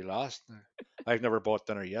not to be last. I've never bought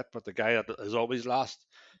dinner yet, but the guy that is always last,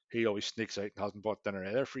 he always sneaks out and hasn't bought dinner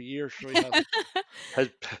either for years, so he hasn't. His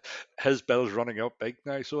his bill's running up big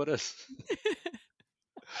now, so it is.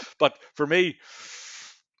 But for me,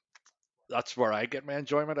 that's where I get my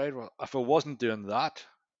enjoyment out of it. If I wasn't doing that,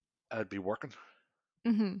 I'd be working.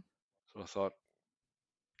 Mhm. So I thought,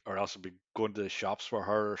 or else I'd be going to the shops for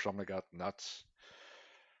her or something like that. And that's,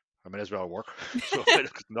 I mean, as well work. So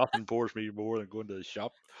nothing bores me more than going to the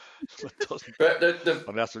shop. So it doesn't, But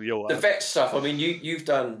unless the vet stuff. I mean, you've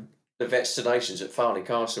done the vaccinations at Farley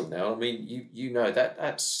Castle now. I mean, you know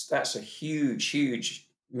that's a huge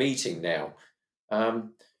meeting now.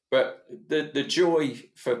 Um, but the joy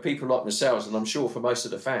for people like myself, and I'm sure for most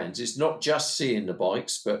of the fans, is not just seeing the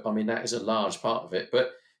bikes, but I mean that is a large part of it.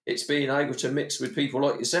 But it's being able to mix with people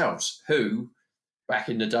like yourselves who, back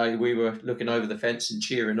in the day, we were looking over the fence and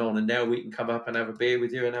cheering on, and now we can come up and have a beer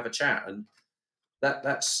with you and have a chat. And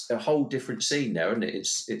that's a whole different scene now, isn't it?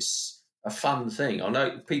 It's a fun thing. I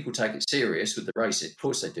know people take it serious with the racing, of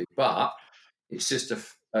course they do, but it's just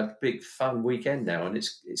a big fun weekend now, and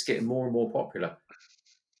it's getting more and more popular.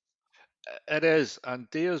 It is, and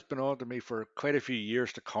Dave's been on to me for quite a few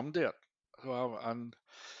years to come to it. Well, and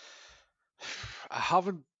I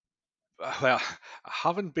haven't, well, I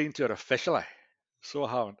haven't been to it officially, so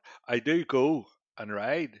I haven't. I do go and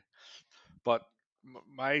ride, but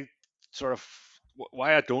my sort of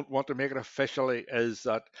why I don't want to make it officially is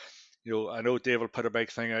that I know Dave will put a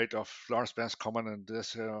big thing out of Laurence Spence coming and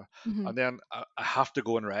this, Mhm. and then I have to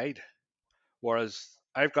go and ride. Whereas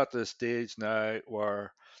I've got to the stage now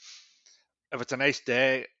where if it's a nice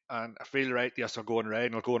day and I feel right, yes, I'll go and ride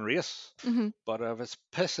and I'll go and race. Mhm. But if it's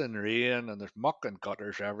pissing rain and there's muck and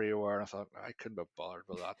gutters everywhere, I thought I couldn't be bothered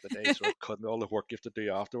with that today, so I couldn't. All the work you have to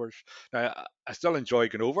do afterwards. Now I still enjoy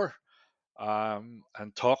going over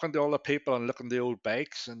and talking to all the people and looking at the old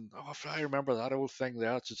bikes and I remember that old thing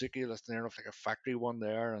there at Suzuki. That's near enough like a factory one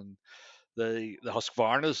there, and the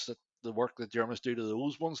Husqvarnas that the work that Germans do to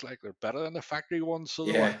those ones, like they're better than the factory ones, so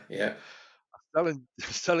they were. Yeah, yeah.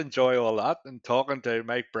 Still enjoy all that and talking to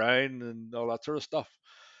Mike Brown and all that sort of stuff.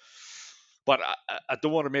 But I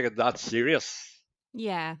don't want to make it that serious.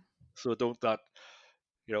 Yeah. So don't that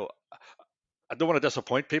you know I don't want to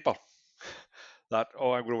disappoint people that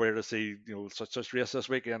I'm going to see such race this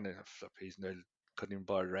weekend. If he's now couldn't even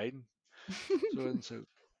bother riding. So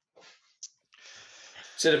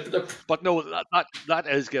So the but no, that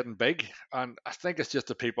is getting big, and I think it's just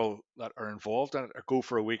the people that are involved in it go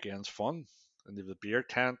for a weekend's fun, and they've the beer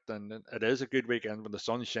tent, and it is a good weekend when the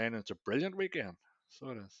sun's shining. It's a brilliant weekend, so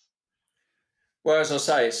it is. Well, as I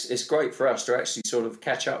say, it's great for us to actually sort of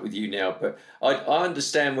catch up with you now. But I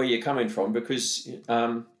understand where you're coming from because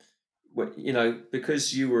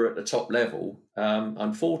because you were at the top level.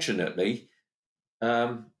 Unfortunately,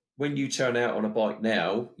 when you turn out on a bike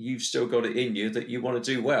now, you've still got it in you that you want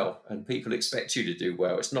to do well, and people expect you to do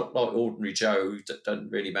well. It's not like ordinary Joe that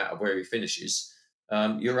doesn't really matter where he finishes.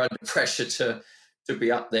 You're under pressure to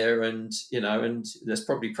be up there, and and there's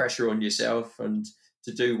probably pressure on yourself and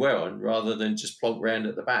to do well, and rather than just plonk round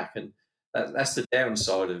at the back. And that's the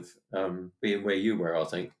downside of being where you were. I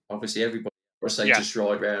think obviously everybody, I say, Yeah, just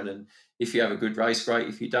ride round, and if you have a good race, great.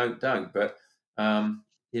 If you don't. But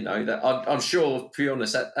that I'm sure, to be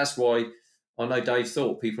honest, that's why I know Dave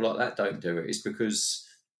thought people like that don't do it. It's because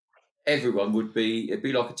everyone it'd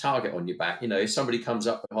be like a target on your back. If somebody comes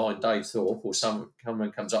up behind Dave Thorpe or someone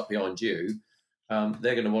comes up behind you,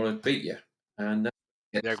 they're going to want to beat you. And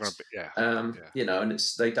they're going to be. Yeah, yeah, and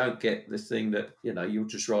they don't get the thing that you're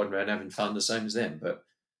just riding around having fun the same as them. But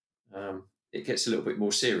it gets a little bit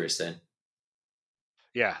more serious then.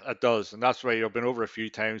 yeah. It does, and that's why I've been over a few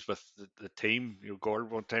times with the team. Gordon,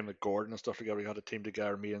 one time with Gordon and stuff together. We had a team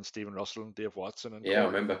together, me and Stephen Russell and Dave Watson and Yeah, I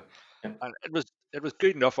Gordon, remember. Yeah. and it was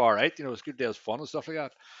good enough, all right. It was good days fun and stuff like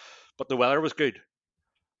that. But the weather was good,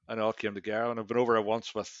 and it all came together. And I've been over it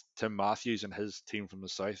once with Tim Matthews and his team from the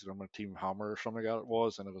south. I remember Team Hammer or something like that it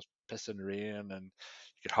was, and it was pissing rain, and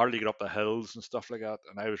you could hardly get up the hills and stuff like that.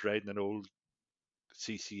 And I was riding an old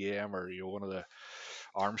CCM or one of the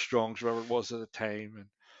Armstrongs, whatever it was at the time, and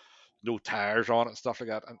no tires on it and stuff like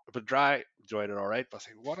that. And but dry, enjoyed it all right. But I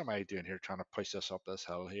think, what am I doing here, trying to push this up this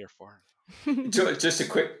hill here for? Just a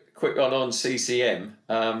quick one on CCM.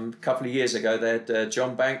 A couple of years ago, they had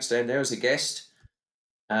John Banks down there as a guest.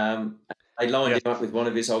 They lined Yes, him up with one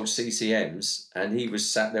of his old CCMs, and he was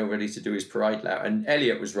sat there ready to do his parade lap. And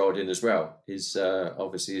Elliot was riding as well, his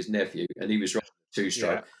obviously his nephew, and he was riding a yeah.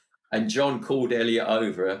 two-stroke. And John called Elliot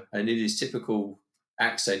over, and in his typical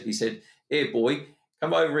accent, he said, "Here, boy,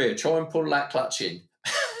 come over here. Try and pull that clutch in."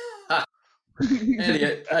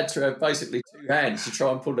 Elliot had to have basically two hands to try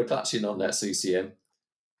and pull the clutch in on that CCM.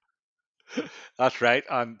 That's right.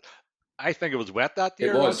 And I think it was wet that It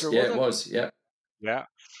year, was, Roger, yeah, was it it? was, yeah. Yeah,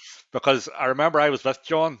 because I remember I was with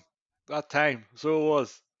John that time, so it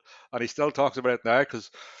was, and he still talks about it now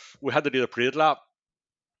because we had to do the parade lap,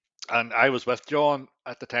 and I was with John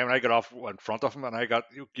at the time. And I got off in front of him, and I got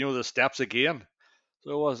the steps again.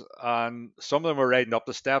 So it was, and some of them were riding up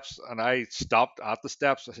the steps, and I stopped at the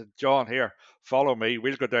steps. I said, "John, here, follow me.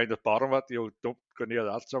 We'll go down the bottom of it. Don't go near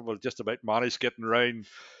that." So we'll just about manage getting round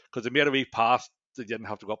because they made a wee path. They didn't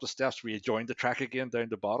have to go up the steps. We joined the track again down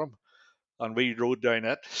the bottom, and we rode down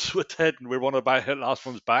it. So it did, and we were one of the last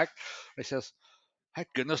ones back. And he says, "Thank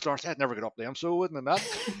goodness, Lawrence, I'd never get up them, so wouldn't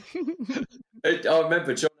that?" I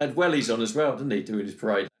remember John had wellies on as well, didn't he, doing his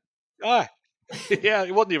parade? Ah, Yeah,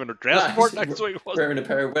 he wasn't even dressed No, for he's it. Like, so he was. wearing a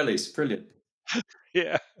pair of wellies. Brilliant.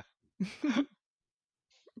 Yeah,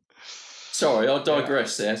 Sorry, I yeah.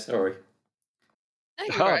 digress there. Sorry. No,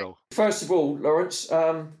 you're Oh right. no. First of all, Laurence,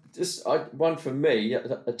 just one from me,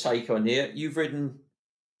 a take on here. You've ridden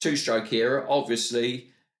two-stroke era.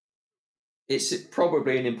 Obviously, it's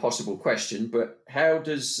probably an impossible question, but how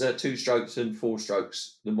does two strokes and four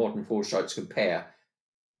strokes, the modern four strokes, compare?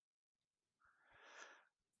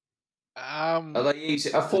 Are they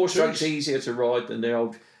easy? Are The four strokes twos. easier to ride than the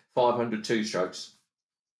old 500 two strokes?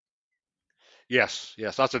 Yes,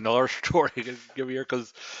 yes, that's another story I can give you here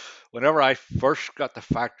because whenever I first got the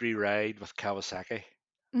factory ride with Kawasaki,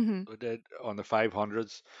 Hmm. we did on the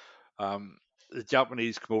 500s. Um, the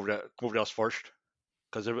Japanese come over to us first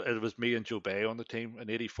because it was me and Joe Bay on the team in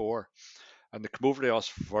 '84, and they come over to us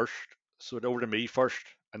first. So it over to me first,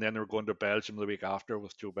 and then they were going to Belgium the week after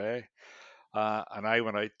with Joe Bay. And I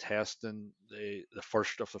went out testing the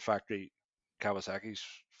first of the factory Kawasaki's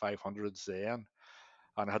 500s then,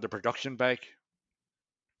 and I had the production bike,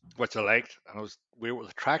 which I liked. And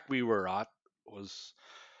the track we were at was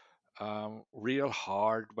real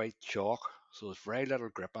hard white chalk, so there's very little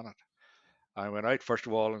grip on it. I went out first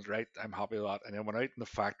of all and right, I'm happy with that. And then went out in the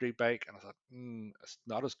factory bike and I thought, it's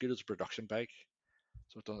not as good as a production bike.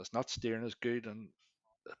 So it's not steering as good and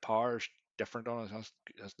the power is different on it.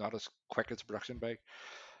 It's not as quick as a production bike.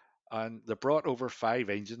 And they brought over five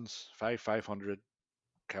engines, 500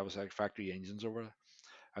 Kawasaki factory engines over,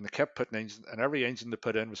 and they kept putting engines, and every engine they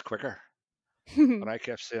put in was quicker. And I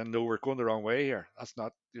kept saying, "No, we're going the wrong way here. That's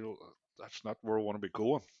not where we want to be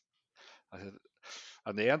going." I said,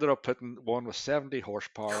 and they ended up putting one with 70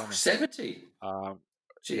 horsepower in them. 70. Um,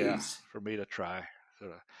 yeah, Jeez. for me to try.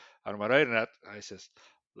 So, and when I riding it, I says,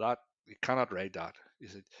 "That you cannot ride that." He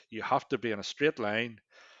said, "You have to be in a straight line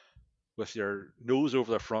with your nose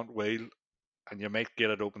over the front wheel, and you might get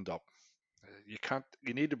it opened up. You can't.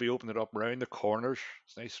 You need to be opening it up around the corners.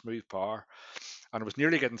 It's nice smooth power." And it was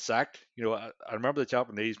nearly getting sacked. I remember the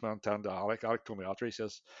Japanese man telling to Alec. Alec told me after. He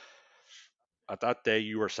says, "At that day,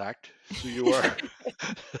 you were sacked. So you were,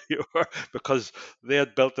 you were because they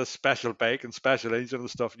had built this special bike and special engine and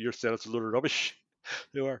stuff. And you said it's a load of rubbish.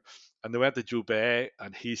 They were, and they went to Jubei,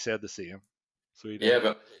 and he said the same. So he did. Yeah,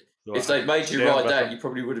 but So if they'd made you then ride with that, him, you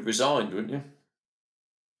probably would have resigned, wouldn't you?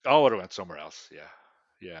 I would have went somewhere else. Yeah,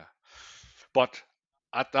 yeah. But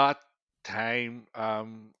at that time,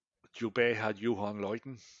 Jubei had Johan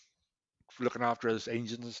Leuten looking after his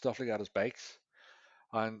engines and stuff like that, his bikes.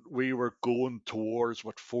 And we were going towards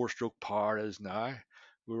what four-stroke power is now.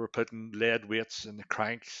 We were putting lead weights in the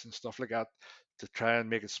cranks and stuff like that to try and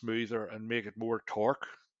make it smoother and make it more torque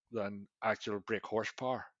than actual brake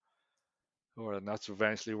horsepower. And that's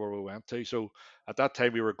eventually where we went to. So at that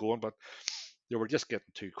time we were going, but they were just getting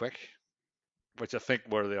too quick, which I think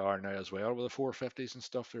where they are now as well with the 450s and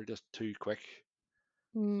stuff. They're just too quick.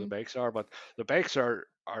 The Mm. bikes are, but the bikes are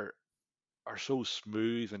so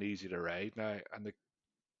smooth and easy to ride now, and they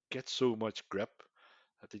get so much grip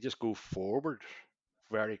that they just go forward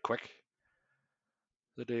very quick.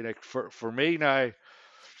 They do like for me now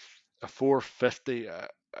a 450.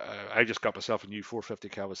 I just got myself a new 450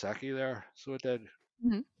 Kawasaki there, so I did.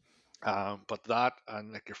 Mhm. But that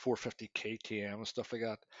and like your 450 KTM and stuff like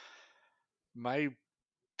that, my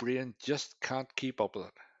brain just can't keep up with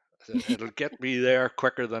it. It'll get me there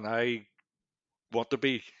quicker than I want to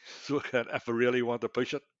be. So if I really want to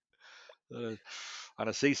push it, uh, and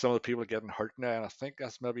I see some of the people getting hurt now, and I think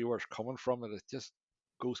that's maybe where it's coming from. That it just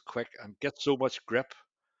goes quick and gets so much grip.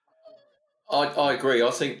 I agree.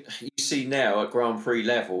 I think you see now at Grand Prix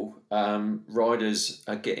level, riders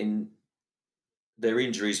are getting their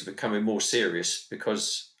injuries are becoming more serious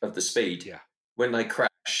because of the speed. Yeah, When they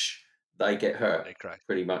crash, they get hurt they cry.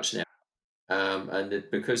 pretty much now.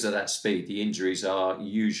 Because of that speed, the injuries are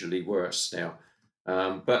usually worse now.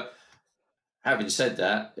 But having said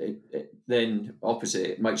that, then opposite,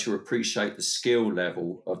 it makes you appreciate the skill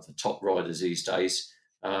level of the top riders these days.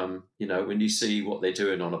 When you see what they're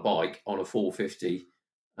doing on a bike, on a 450,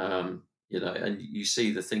 and you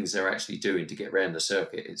see the things they're actually doing to get around the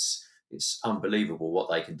circuit, it's unbelievable what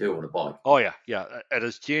they can do on a bike. Oh yeah, yeah. It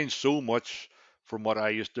has changed so much from what I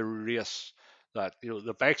used to race. That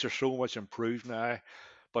the bikes are so much improved now,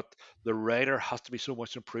 but the rider has to be so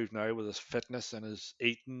much improved now with his fitness and his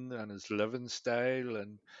eating and his living style,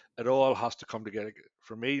 and it all has to come together.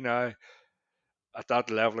 For me now, at that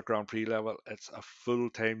level, at Grand Prix level, it's a full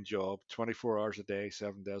time job, 24 hours a day,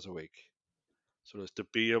 7 days a week. So as to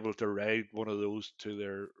be able to ride one of those to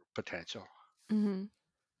their potential. Mhm.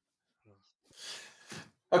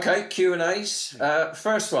 Okay, Q and A's.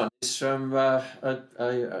 First one is from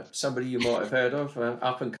somebody you might have heard of,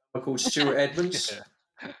 up and comer called Stuart Edmonds.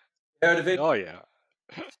 Yeah. Heard of him? Oh yeah.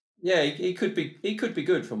 Yeah, he could be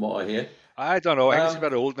good from what I hear. I don't know. I think he's a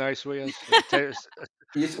bit old now, so he is.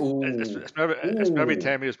 He's It's maybe ooh,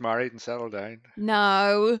 time he was married and settled down.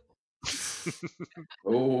 No.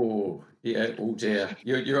 yeah, oh dear,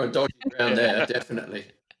 you're on dodgy ground there, definitely.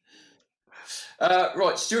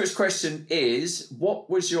 Right, Stuart's question is: what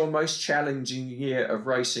was your most challenging year of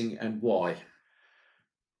racing and why?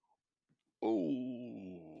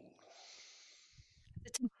 Oh,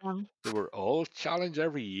 It's a tough one. they were all challenge.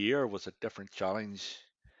 Every year was a different challenge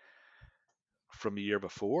from the year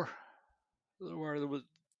before. Where there was,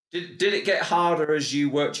 Did it get harder as you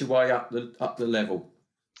worked your way up the level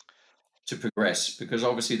to progress? Because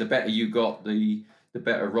obviously, the better you got, the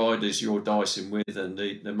better riders you're dicing with, and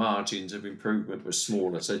the margins of improvement were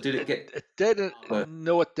smaller. So did it it, get it didn't. harder?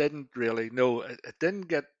 No, it didn't really. No, it didn't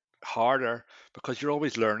get harder because you're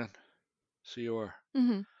always learning. So you were,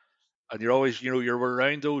 Mhm. and you're always, you're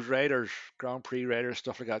around those riders, Grand Prix riders,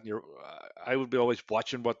 stuff like that. And I would be always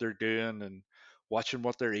watching what they're doing and watching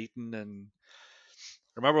what they're eating. And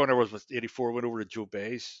I remember when I was with 84, went over to Joe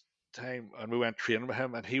Bay's time and we went training with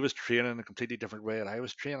him, and he was training a completely different way than I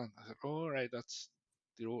was training. I said, "Oh, right, that's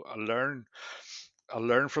I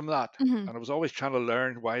learn from that." Mhm. And I was always trying to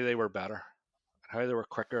learn why they were better, how they were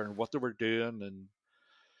quicker, and what they were doing. And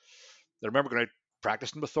I remember going out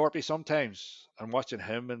practicing with Thorpe sometimes and watching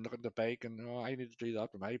him and looking at the bike and, oh, I need to do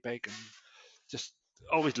that with my bike, and just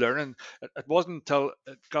always learning. It wasn't until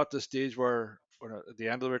it got to the stage where, at the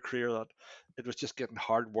end of my career, that it was just getting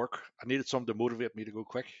hard work. I needed something to motivate me to go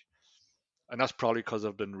quick, and that's probably because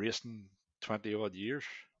I've been racing 20 odd years.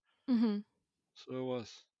 Mhm. So it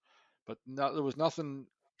was, but no, there was nothing.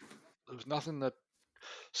 There was nothing that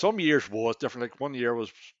some years was different. Like one year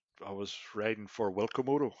was I was riding for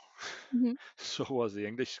Wilco, Mhm. so was the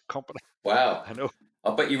English company. Wow, I know.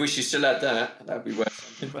 I bet you wish you still had that. That'd be worth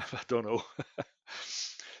something. I don't know.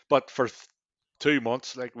 But for 2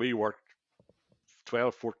 months, like we worked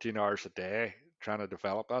 12, 14 hours a day trying to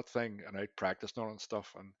develop that thing, and I practiced on it and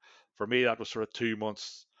stuff. And for me, that was sort of 2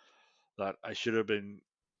 months that I should have been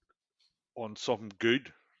on something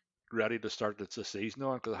good, ready to start the season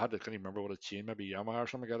on, because I had to, can't remember what a chain, maybe Yamaha or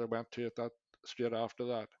something I went to at that straight after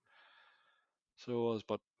that. So it was,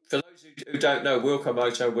 but For those who don't know, Wilco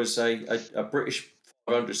Moto was a British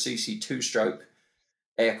 500cc two-stroke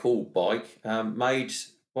air-cooled bike made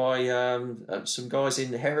by some guys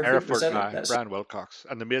in Hereford. Was Hereford that it? now, That's Brian Wilcox.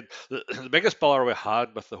 And they made the biggest bother we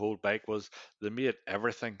had with the whole bike was they made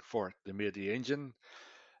everything for it. They made the engine,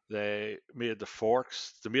 they made the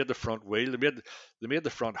forks, they made the front wheel, they made the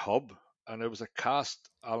front hub, and it was a cast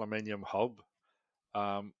aluminium hub,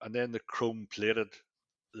 and then the chrome plated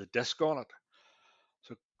the disc on it.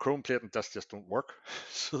 So chrome plate and disc just don't work.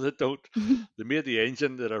 So they don't. Mhm. They made the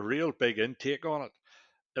engine that had a real big intake on it.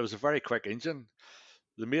 It was a very quick engine.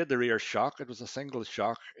 They made the rear shock. It was a single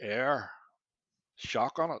shock air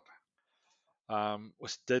shock on it,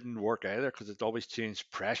 which didn't work either because it always changed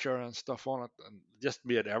pressure and stuff on it, and just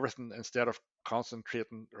made everything, instead of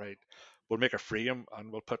concentrating, right, we'll make a frame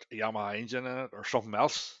and we'll put a Yamaha engine in it or something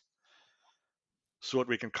else so that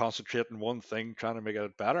we can concentrate on one thing, trying to make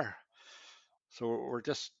it better. So we're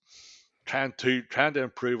just trying to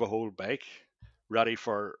improve a whole bike, ready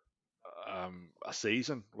for a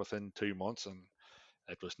season within 2 months, and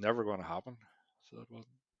it was never going to happen. So it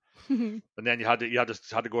wasn't. And then you had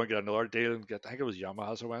to go and get another deal and get, I think it was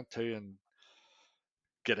Yamaha's I went to, and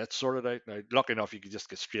get it sorted out. Now, lucky enough, you could just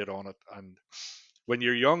get straight on it. And when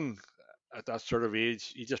you're young, at that sort of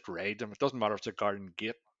age, you just ride them. It doesn't matter if it's a garden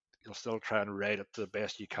gate, you'll still try and ride it the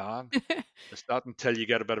best you can. It's not until you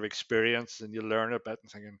get a bit of experience and you learn a bit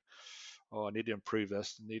and thinking, oh, I need to improve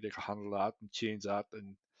this, I need to handle that and change that.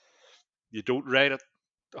 And you don't ride it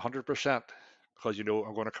 100% because you know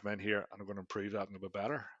I'm going to come in here and I'm going to improve that and it'll be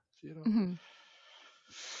better. Mhm.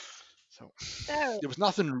 So So, there okay. was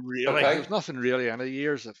nothing really in the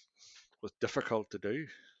years that was difficult to do.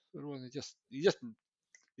 It was you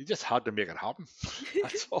just had to make it happen.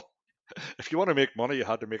 That's all. If you want to make money, you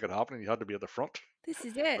had to make it happen, and you had to be at the front this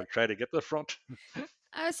is it. or try to get to the front.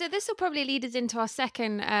 So this will probably lead us into our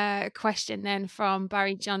second question then from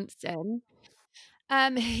Barry Johnson.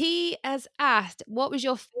 He has asked, what was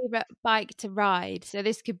your favorite bike to ride? So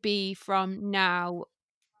this could be from now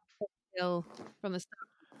till from the start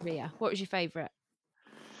of your career. What was your favorite?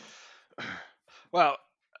 Well,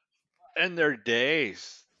 in their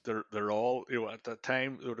days, they're all, at that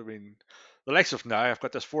time it would have been the likes of now. I've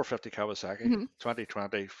got this 450 Kawasaki, Mhm.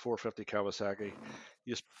 2020 450 Kawasaki.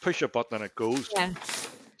 You just push a button and it goes. Yeah.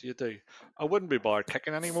 You do. I wouldn't be bothered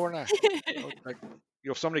kicking anymore now. Like,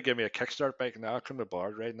 if somebody gave me a kickstart bike now, I couldn't be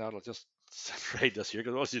bothered right now. I'll just ride this year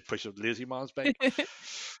because I'll just push a lazy man's bike.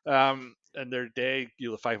 In their day,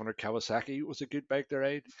 the 500 Kawasaki was a good bike to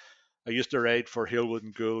ride. I used to ride for Hillwood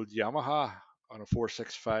and Gould Yamaha on a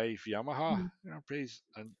 465 Yamaha Mhm. Grand Prix,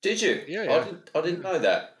 and Did you? yeah, I yeah, didn't. I didn't yeah. know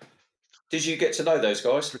that. Did you get to know those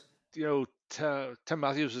For, guys? Tim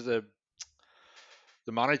Matthews is the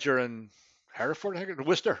manager in Hereford, I think,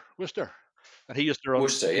 Worcester, and Worcester, he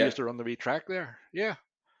yeah. used to run the wee track there. Yeah,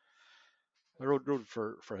 I rode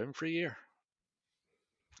for him for a year.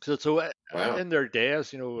 So Wow. in their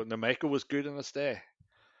days, the Mako was good in its day.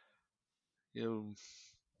 You know,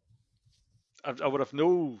 I would have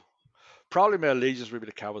probably my allegiance would be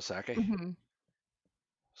the Kawasaki, Mhm.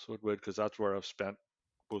 so it would because that's where I've spent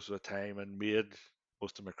most of the time and made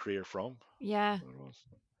most of my career from. Yeah, So it was.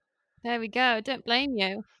 there we go. Don't blame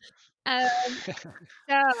you. Um,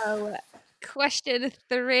 so question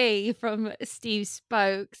 3 from Steve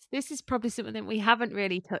Spokes. This is probably something that we haven't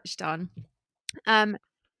really touched on. Um,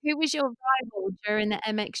 who was your rival during the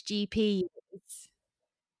MXGP years?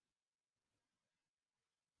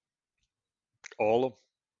 All of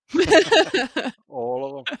them,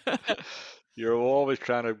 all of them. You're always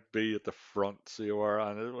trying to be at the front, so you are,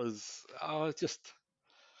 and it was just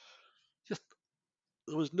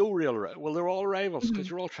there was no real well, they're all rivals because Mhm,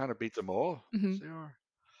 you're all trying to beat them all. mhm, So you are.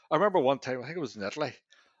 I remember one time, I think it was in Italy.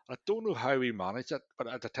 I don't know how he managed it, but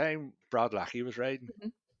at the time Brad Lackey was riding,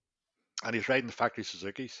 mhm, and he was riding the factory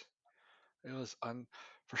Suzuki's. It was, and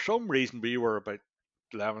for some reason we were about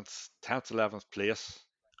 11th, 10th, 11th place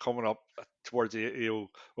coming up towards we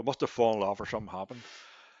must have fallen off or something happened,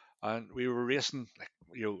 and we were racing like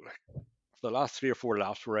for the last 3 or 4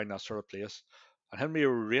 laps we were in that sort of place, and him and me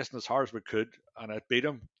were racing as hard as we could, and I beat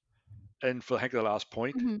him in for I think the last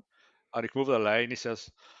point, mhm. and he came over the line. He says,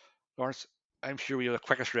 Laurence, I'm sure we were the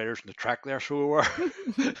quickest riders in the track there, so we were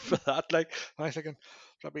for that. Like, and I was thinking,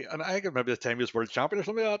 and I think maybe the time he was world champion or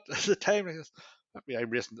something like that. At the time, I guess, maybe I'm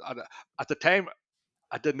racing. At the time,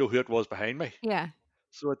 I didn't know who it was behind me, Yeah.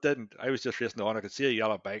 so it didn't. I was just racing on. I could see a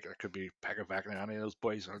yellow bike. It could be Peckerback and any of those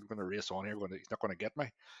boys are going to race on here. He's not going to get me.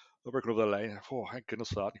 We're going over the line. Oh, thank goodness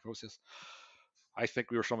for that. And he goes, yes, I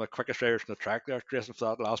think we were some of the quickest riders in the track there, racing for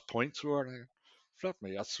that last point. So we're flip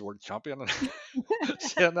me, that's the world champion. And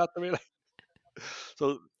saying that to me, like,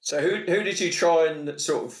 so So who did you try and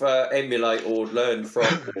sort of emulate or learn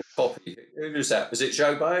from or copy? Who was that? Was it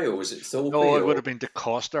Joe Bay or was it Thorpe no, it would or? have been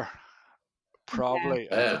DeCoster Yeah. probably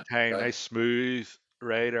at the Yeah. time. Okay. Nice, smooth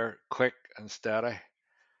rider, quick and steady.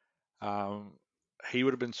 Um, he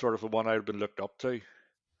would have been sort of the one I'd have been looked up to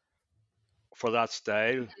for that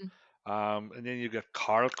style. Mhm, And then you get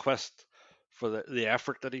Carl Quist for the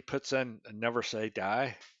effort that he puts in and never say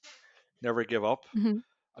die, never give up. mhm,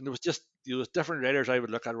 And there was just was different riders I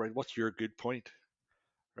would look at. Right, what's your good point?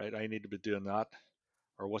 Right, I need to be doing that.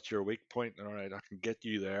 Or what's your weak point? All right, I can get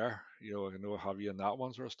you there. I can know have you in that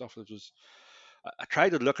one sort of stuff. It was I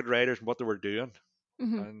tried to look at riders and what they were doing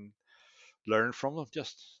mhm. and learn from them.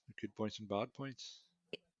 Just good points and bad points.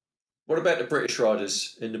 What about the British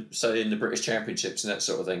riders in the British Championships and that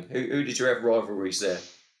sort of thing? Who did you have rivalries there?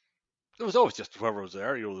 There was always just whoever was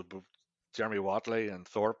there. Jeremy Watley and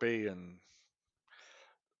Thorpe, and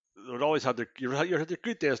they would always have you had their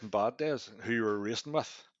good days and bad days. Who you were racing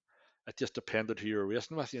with, it just depended who you were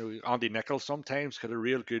racing with. Andy Nichols sometimes had a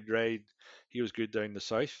real good ride. He was good down the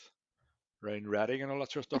south, around Reading and all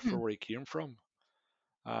that sort of stuff, for Mhm. where he came from.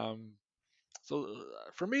 Um, so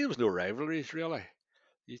for me, there was no rivalries really.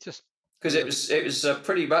 You just Because you know, it was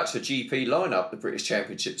pretty much a GP lineup, the British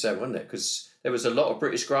Championships, then, wasn't it? Because there was a lot of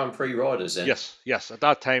British Grand Prix riders then. yes. At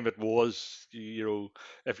that time, it was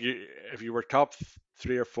if you were top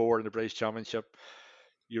 3 or 4 in the British Championship,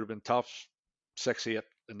 you'd have been top 6, 8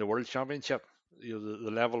 in the World Championship. The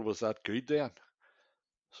level was that good then.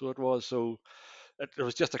 So it was. So it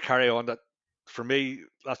was just a carry on that for me.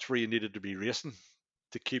 That's where you needed to be racing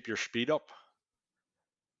to keep your speed up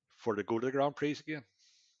for to go to the Grand Prix again.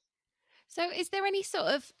 So is there any sort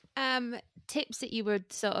of tips that you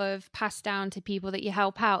would sort of pass down to people that you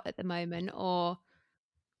help out at the moment, or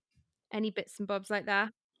any bits and bobs like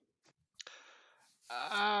that?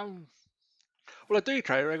 Um, well, I do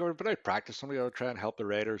try regular, but I practice something. I try and help the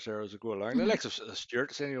riders there as I go along. Mhm, Like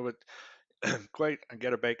Stuart saying, would go out and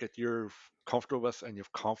get a bike that you're comfortable with and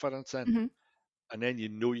you've confidence in, mhm, and then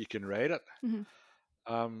you can ride it. mhm.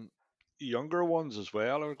 Um, Younger ones as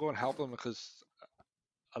well, I would go and help them because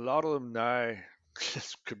a lot of them now,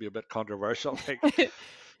 this could be a bit controversial, like,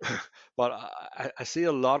 but I see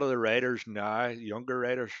a lot of the riders now, younger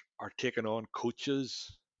riders, are taking on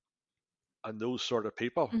coaches and those sort of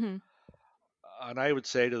people. Hmm. And I would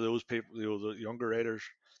say to those people, the younger riders,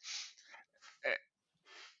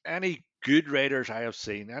 any good riders I have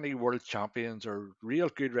seen, any world champions or real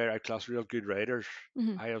good rider, class real good riders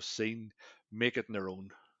Hmm. I have seen make it in their own.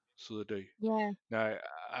 So they do. Yeah. Now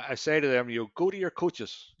I say to them, go to your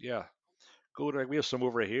coaches. Yeah, go to. We have some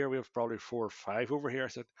over here. We have probably 4 or 5 over here. I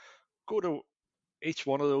said, go to each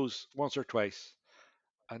one of those once or twice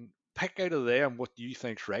and pick out of them what you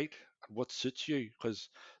think's right and what suits you, because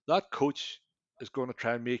that coach is going to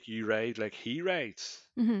try and make you ride like he rides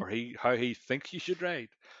Hmm. or he how he thinks you should ride.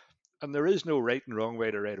 And there is no right and wrong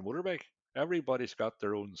way to ride a motorbike. Everybody's got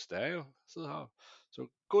their own style. So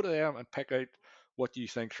go to them and pick out what you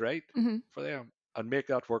think's right Hmm. for them and make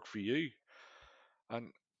that work for you.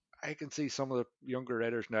 And I can see some of the younger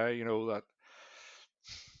riders now, that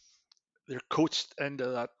they're coached into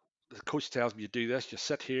that. The coach tells me you do this, you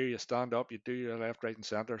sit here, you stand up, you do your left, right, and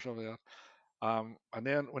center, something like that. And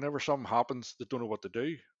then whenever something happens, they don't know what to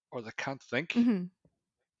do or they can't think. Hmm.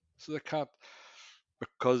 So they can't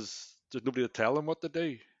because there's nobody to tell them what to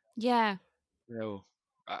do. Yeah. You know,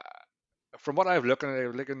 uh, from what I was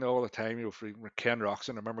looking all the time, for Ken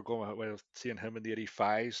Roxon. I remember seeing him in the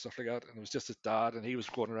 '85 stuff like that, and it was just his dad, and he was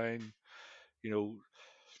going around, you know,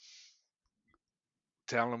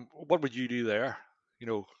 telling him, "What would you do there?" You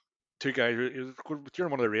know, two guys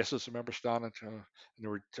during one of the races. I remember standing, and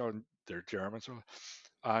they're German, so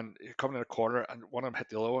and coming in a corner, and one of them hit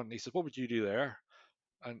the other one, and he said, "What would you do there?"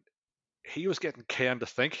 And he was getting Ken to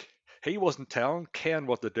think. He wasn't telling Ken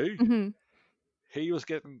what to do. Hmm. He was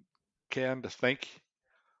getting Ken to think,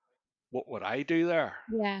 "What would I do there?"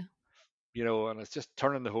 Yeah. And it's just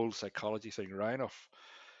turning the whole psychology thing around. Of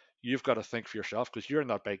you've got to think for yourself because you're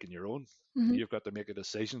not making your own, and Hmm. you've got to make the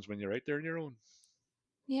decisions when you're out there on your own.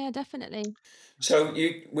 Yeah, definitely. So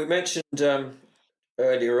we mentioned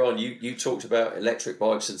earlier on. You talked about electric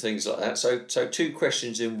bikes and things like that. So two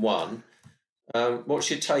questions in one. What's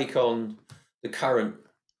your take on the current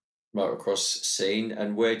motocross scene,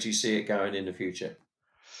 and where do you see it going in the future?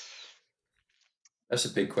 That's a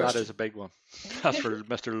big That is question. a big one. That's for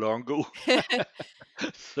Mr. Longo.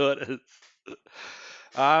 So it is.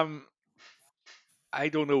 Um, I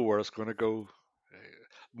don't know where it's going to go.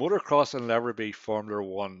 Motocross will never be Formula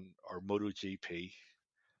One or MotoGP.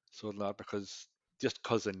 So not because just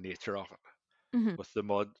because of the nature of it, Hmm. with the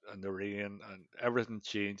mud and the rain and everything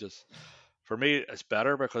changes. For me, it's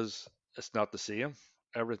better because it's not the same.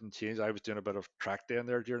 Everything changed. I was doing a bit of track day in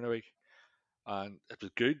there during the week, and it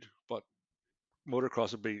was good. But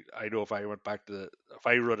motocross would be. I know if I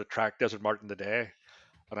rode a track Desert Martin today,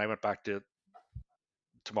 and I went back to it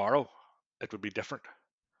tomorrow, it would be different.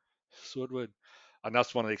 So it would, and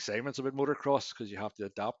that's one of the excitements about motocross because you have to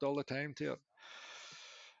adapt all the time to it.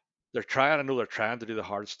 I know they're trying to do the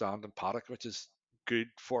hard stand and paddock, which is good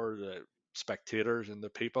for the spectators and the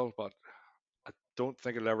people, but I don't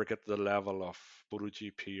think it'll ever get to the level of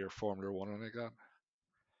MotoGP or Formula One and like that.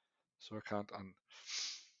 So I can't. And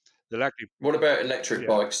the electric, What about electric yeah,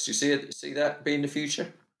 bikes? Do you see that being the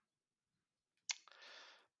future?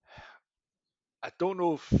 I don't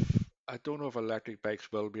know if I don't know if electric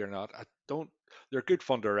bikes will be or not. I don't. They're good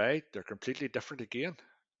fun to ride. They're completely different again.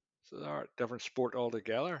 So they're a different sport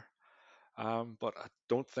altogether. But I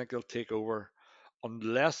don't think they'll take over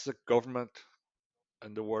unless the government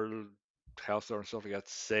and the World Health or stuff like that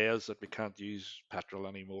says that we can't use petrol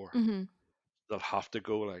anymore. Hmm. They'll have to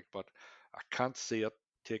go like, but I can't see it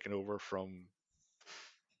taking over from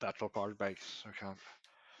petrol powered bikes. I can't.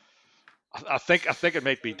 I think it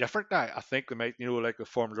might be different now. I think they might, like the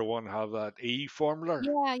Formula One have that E formula,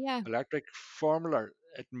 Yeah, yeah. electric formula.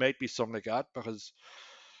 It might be something like that because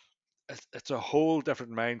it's a whole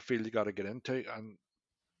different minefield you got to get into, and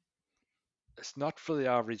it's not for the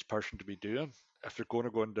average person to be doing if they're going to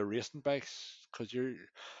go into racing bikes because you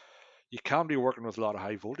can be working with a lot of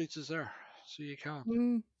high voltages there, so you can.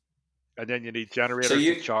 Mm. And then you need So generators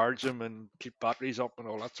to charge them and keep batteries up and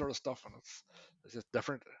all that sort of stuff, and it's just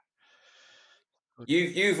different.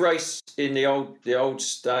 you've raced in the old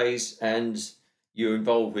days, and you're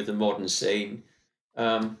involved with the modern scene.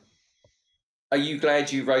 Um, are you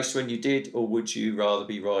glad you raced when you did, or would you rather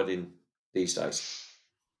be riding these days?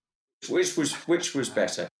 Which was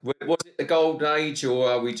better? Was it the golden age, or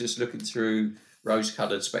are we just looking through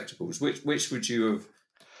rose-coloured spectacles? Which would you have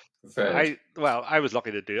preferred? I was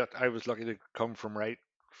lucky to do it. I was lucky to come from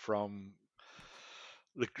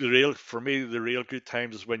the real for me the real good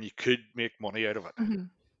times is when you could make money out of it. Hmm.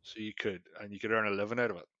 So you could earn a living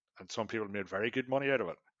out of it, and some people made very good money out of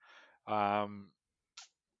it.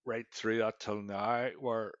 Right through that till now,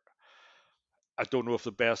 where I don't know if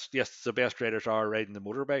the best riders are riding the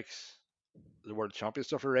motorbikes, the world champion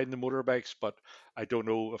stuff for riding the motorbikes, but I don't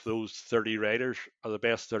know if those 30 riders are the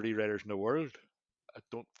best 30 riders in the world. I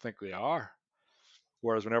don't think they are.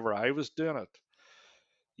 Whereas whenever I was doing it,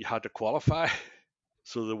 you had to qualify.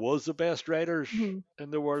 So there was the best riders Mhm. in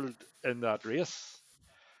the world in that race.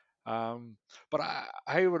 Um, but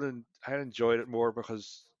I enjoyed it more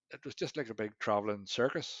because it was just like a big traveling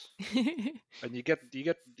circus, and you got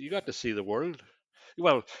to see the world.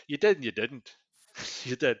 Well, you did and you didn't.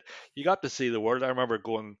 You did. You got to see the world. I remember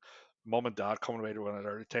going, mum and dad coming away to one of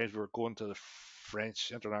the times we were going to the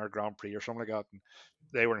French International Grand Prix or something like that, and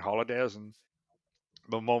they were on holidays, and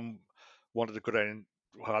my mum wanted to go down,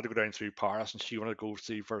 had to go down through Paris, and she wanted to go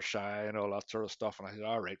see Versailles and all that sort of stuff. And I said,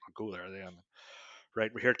 all right, we'll go there then.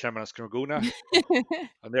 Right, we're here 10 minutes. Can we go now?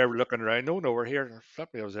 And they were looking around. No, no, we're here. And flip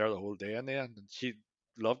me, I was there the whole day in the end, and she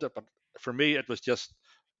loved it. But for me, it was just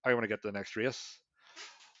I want to get to the next race.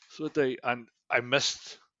 So they and I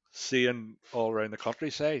missed seeing all around the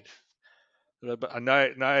countryside. And now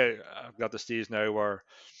I've got the stage now where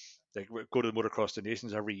they go to the Motocross the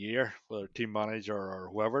Nations every year with a team manager or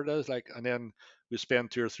whoever it is, like, and then we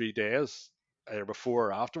spend 2 or 3 days either before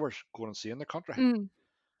or afterwards going and seeing the country. Mm.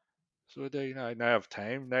 So they now I have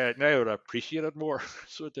time. Now I would appreciate it more.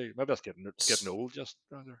 So they maybe that's getting old just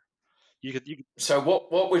rather. You could So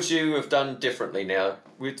what would you have done differently now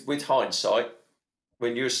with hindsight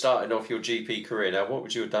when you were starting off your GP career? Now, what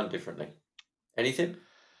would you have done differently? Anything?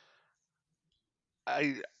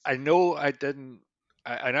 I know I didn't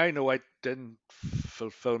and I know I didn't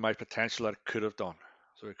fulfill my potential that I could have done.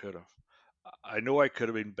 So I could have. I know I could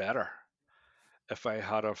have been better if I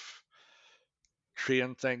had have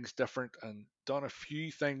trained things different and done a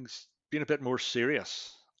few things, been a bit more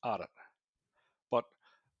serious at it. But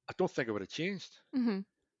I don't think it would have changed. Mhm.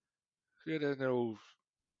 You know,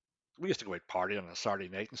 we used to go out partying on a Saturday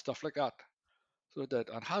night and stuff like that. So I did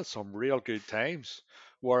and had some real good times.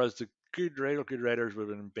 Whereas the real good riders would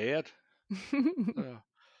have been in bed. Uh,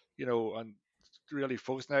 and really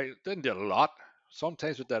focused. Now, didn't do a lot.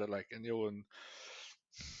 Sometimes we did it like, and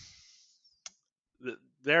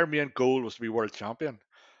their main goal was to be world champion,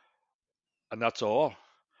 and that's all.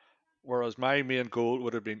 Whereas my main goal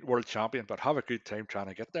would have been world champion, but have a good time trying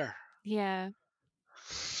to get there. Yeah.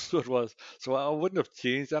 So it was. So I wouldn't have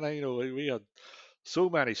changed anything. We had so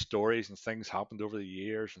many stories and things happened over the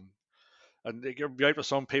years, and you'll be out with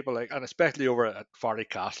some people like, and especially over at Farley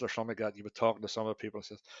Castle or something like that. You were talking to some of the people and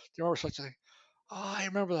says, "Do you remember such a thing?" Oh, I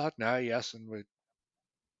remember that now. Yes, and we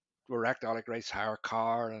wrecked Alec Wright's hire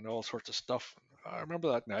car and all sorts of stuff. I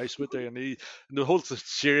remember that now, Sweetie, and the whole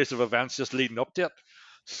series of events just leading up to it.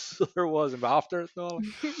 So there was and after it and all.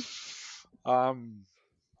 Um,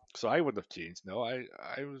 so I wouldn't have changed. No,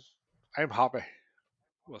 I'm happy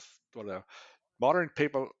with whatever. Modern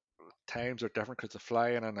people times are different because they fly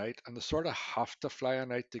in and out, and they sort of have to fly in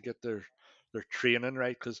and out to get their training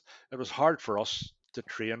right. Because it was hard for us to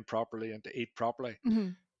train properly and to eat properly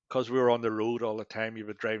Mhm. because we were on the road all the time. You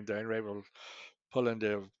would drive down, right? We'll pull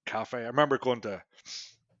into a cafe. I remember going to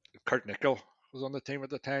Kurt Nichol was on the team at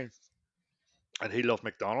the time, and he loved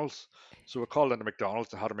McDonald's. So we called into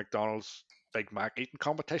McDonald's and had a McDonald's Big Mac eating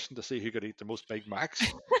competition to see who could eat the most Big Macs.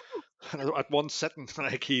 And at one sitting,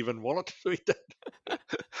 like he even won it. So he did.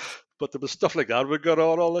 But there was stuff like that we got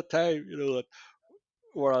on all the time, That,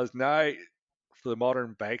 whereas now, for the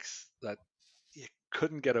modern bikes, that you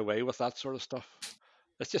couldn't get away with that sort of stuff.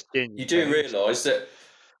 It's just changing You do times. realise that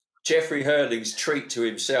Jeffrey Hurley's treat to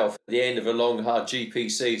himself at the end of a long, hard GP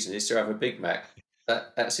season is to have a Big Mac.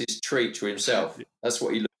 That's his treat to himself. That's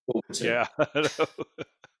what he looks forward to, Yeah.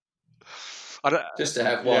 And, just to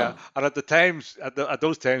have yeah, one. and at the times, at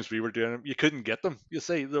those times we were doing them, you couldn't get them. You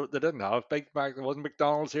see, they didn't have Big Mac. There wasn't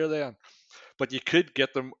McDonald's here then, but you could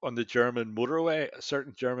get them on the German motorway, a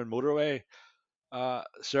certain German motorway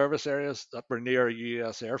service areas that were near a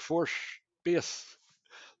U.S. Air Force base.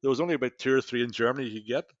 There was only about 2 or 3 in Germany you could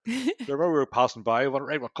get. So I remember we were passing by. We went,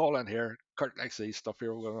 right, we'll call in here. Kurt likes these stuff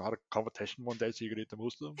here. We're going to have a competition one day so you could eat the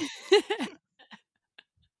most of them.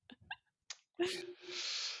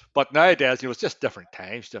 But nowadays, it's just different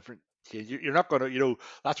times, different. You're not going to,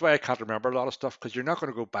 that's why I can't remember a lot of stuff because you're not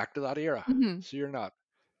going to go back to that era. Mhm. So you're not.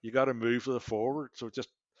 You got to move to the forward. So just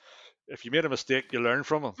if you made a mistake, you learn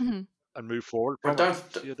from them Mhm. and move forward But from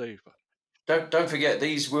it. So you do. don't forget,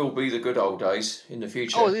 these will be the good old days in the Oh,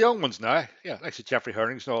 future. the young ones now, yeah, like Jeffrey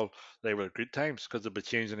Herrings and all, they were good times because they'll be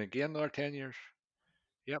changing again another 10 years.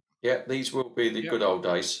 Yep, Yeah, these will be the yep, good old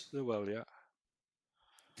days. they will. Yeah,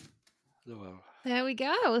 they will. There we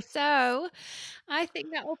go. So, I think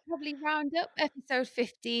that will probably round up episode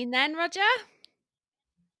 15 then, Roger.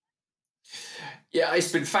 Yeah,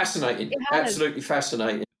 it's been fascinating, It has. absolutely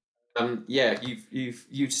fascinating. Yeah,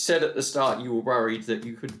 you said at the start you were worried that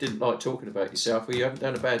you didn't like talking about yourself. Well, you haven't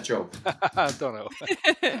done a bad job. I don't know.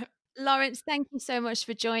 Laurence, thank you so much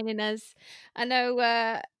for joining us. I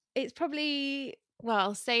know it's probably,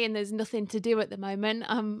 well, saying there's nothing to do at the moment.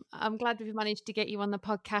 I'm glad we've managed to get you on the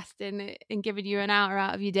podcast and given you an hour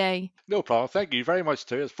out of your day. No problem. Thank you very much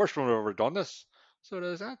too. It's the first one we've ever done this, so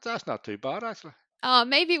that's not too bad actually. Oh,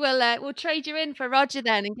 maybe we'll trade you in for Roger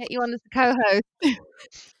then and get you on as a co-host.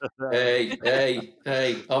 Hey!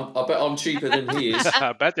 I bet I'm cheaper than he is.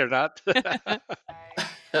 I bet they're not.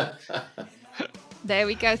 There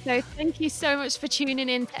we go. So thank you so much for tuning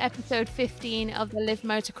in to episode 15 of the Live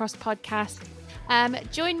Motocross podcast.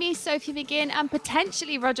 Join me, Sophie McGinn, and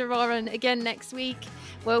potentially Roger Roran again next week.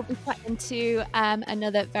 We'll be chatting to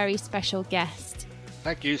another very special guest.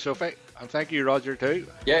 Thank you, Sophie, and thank you, Roger, too.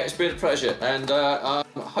 Yeah, it's been a pleasure, and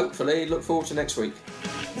hopefully look forward to next week.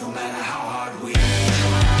 No matter how hard we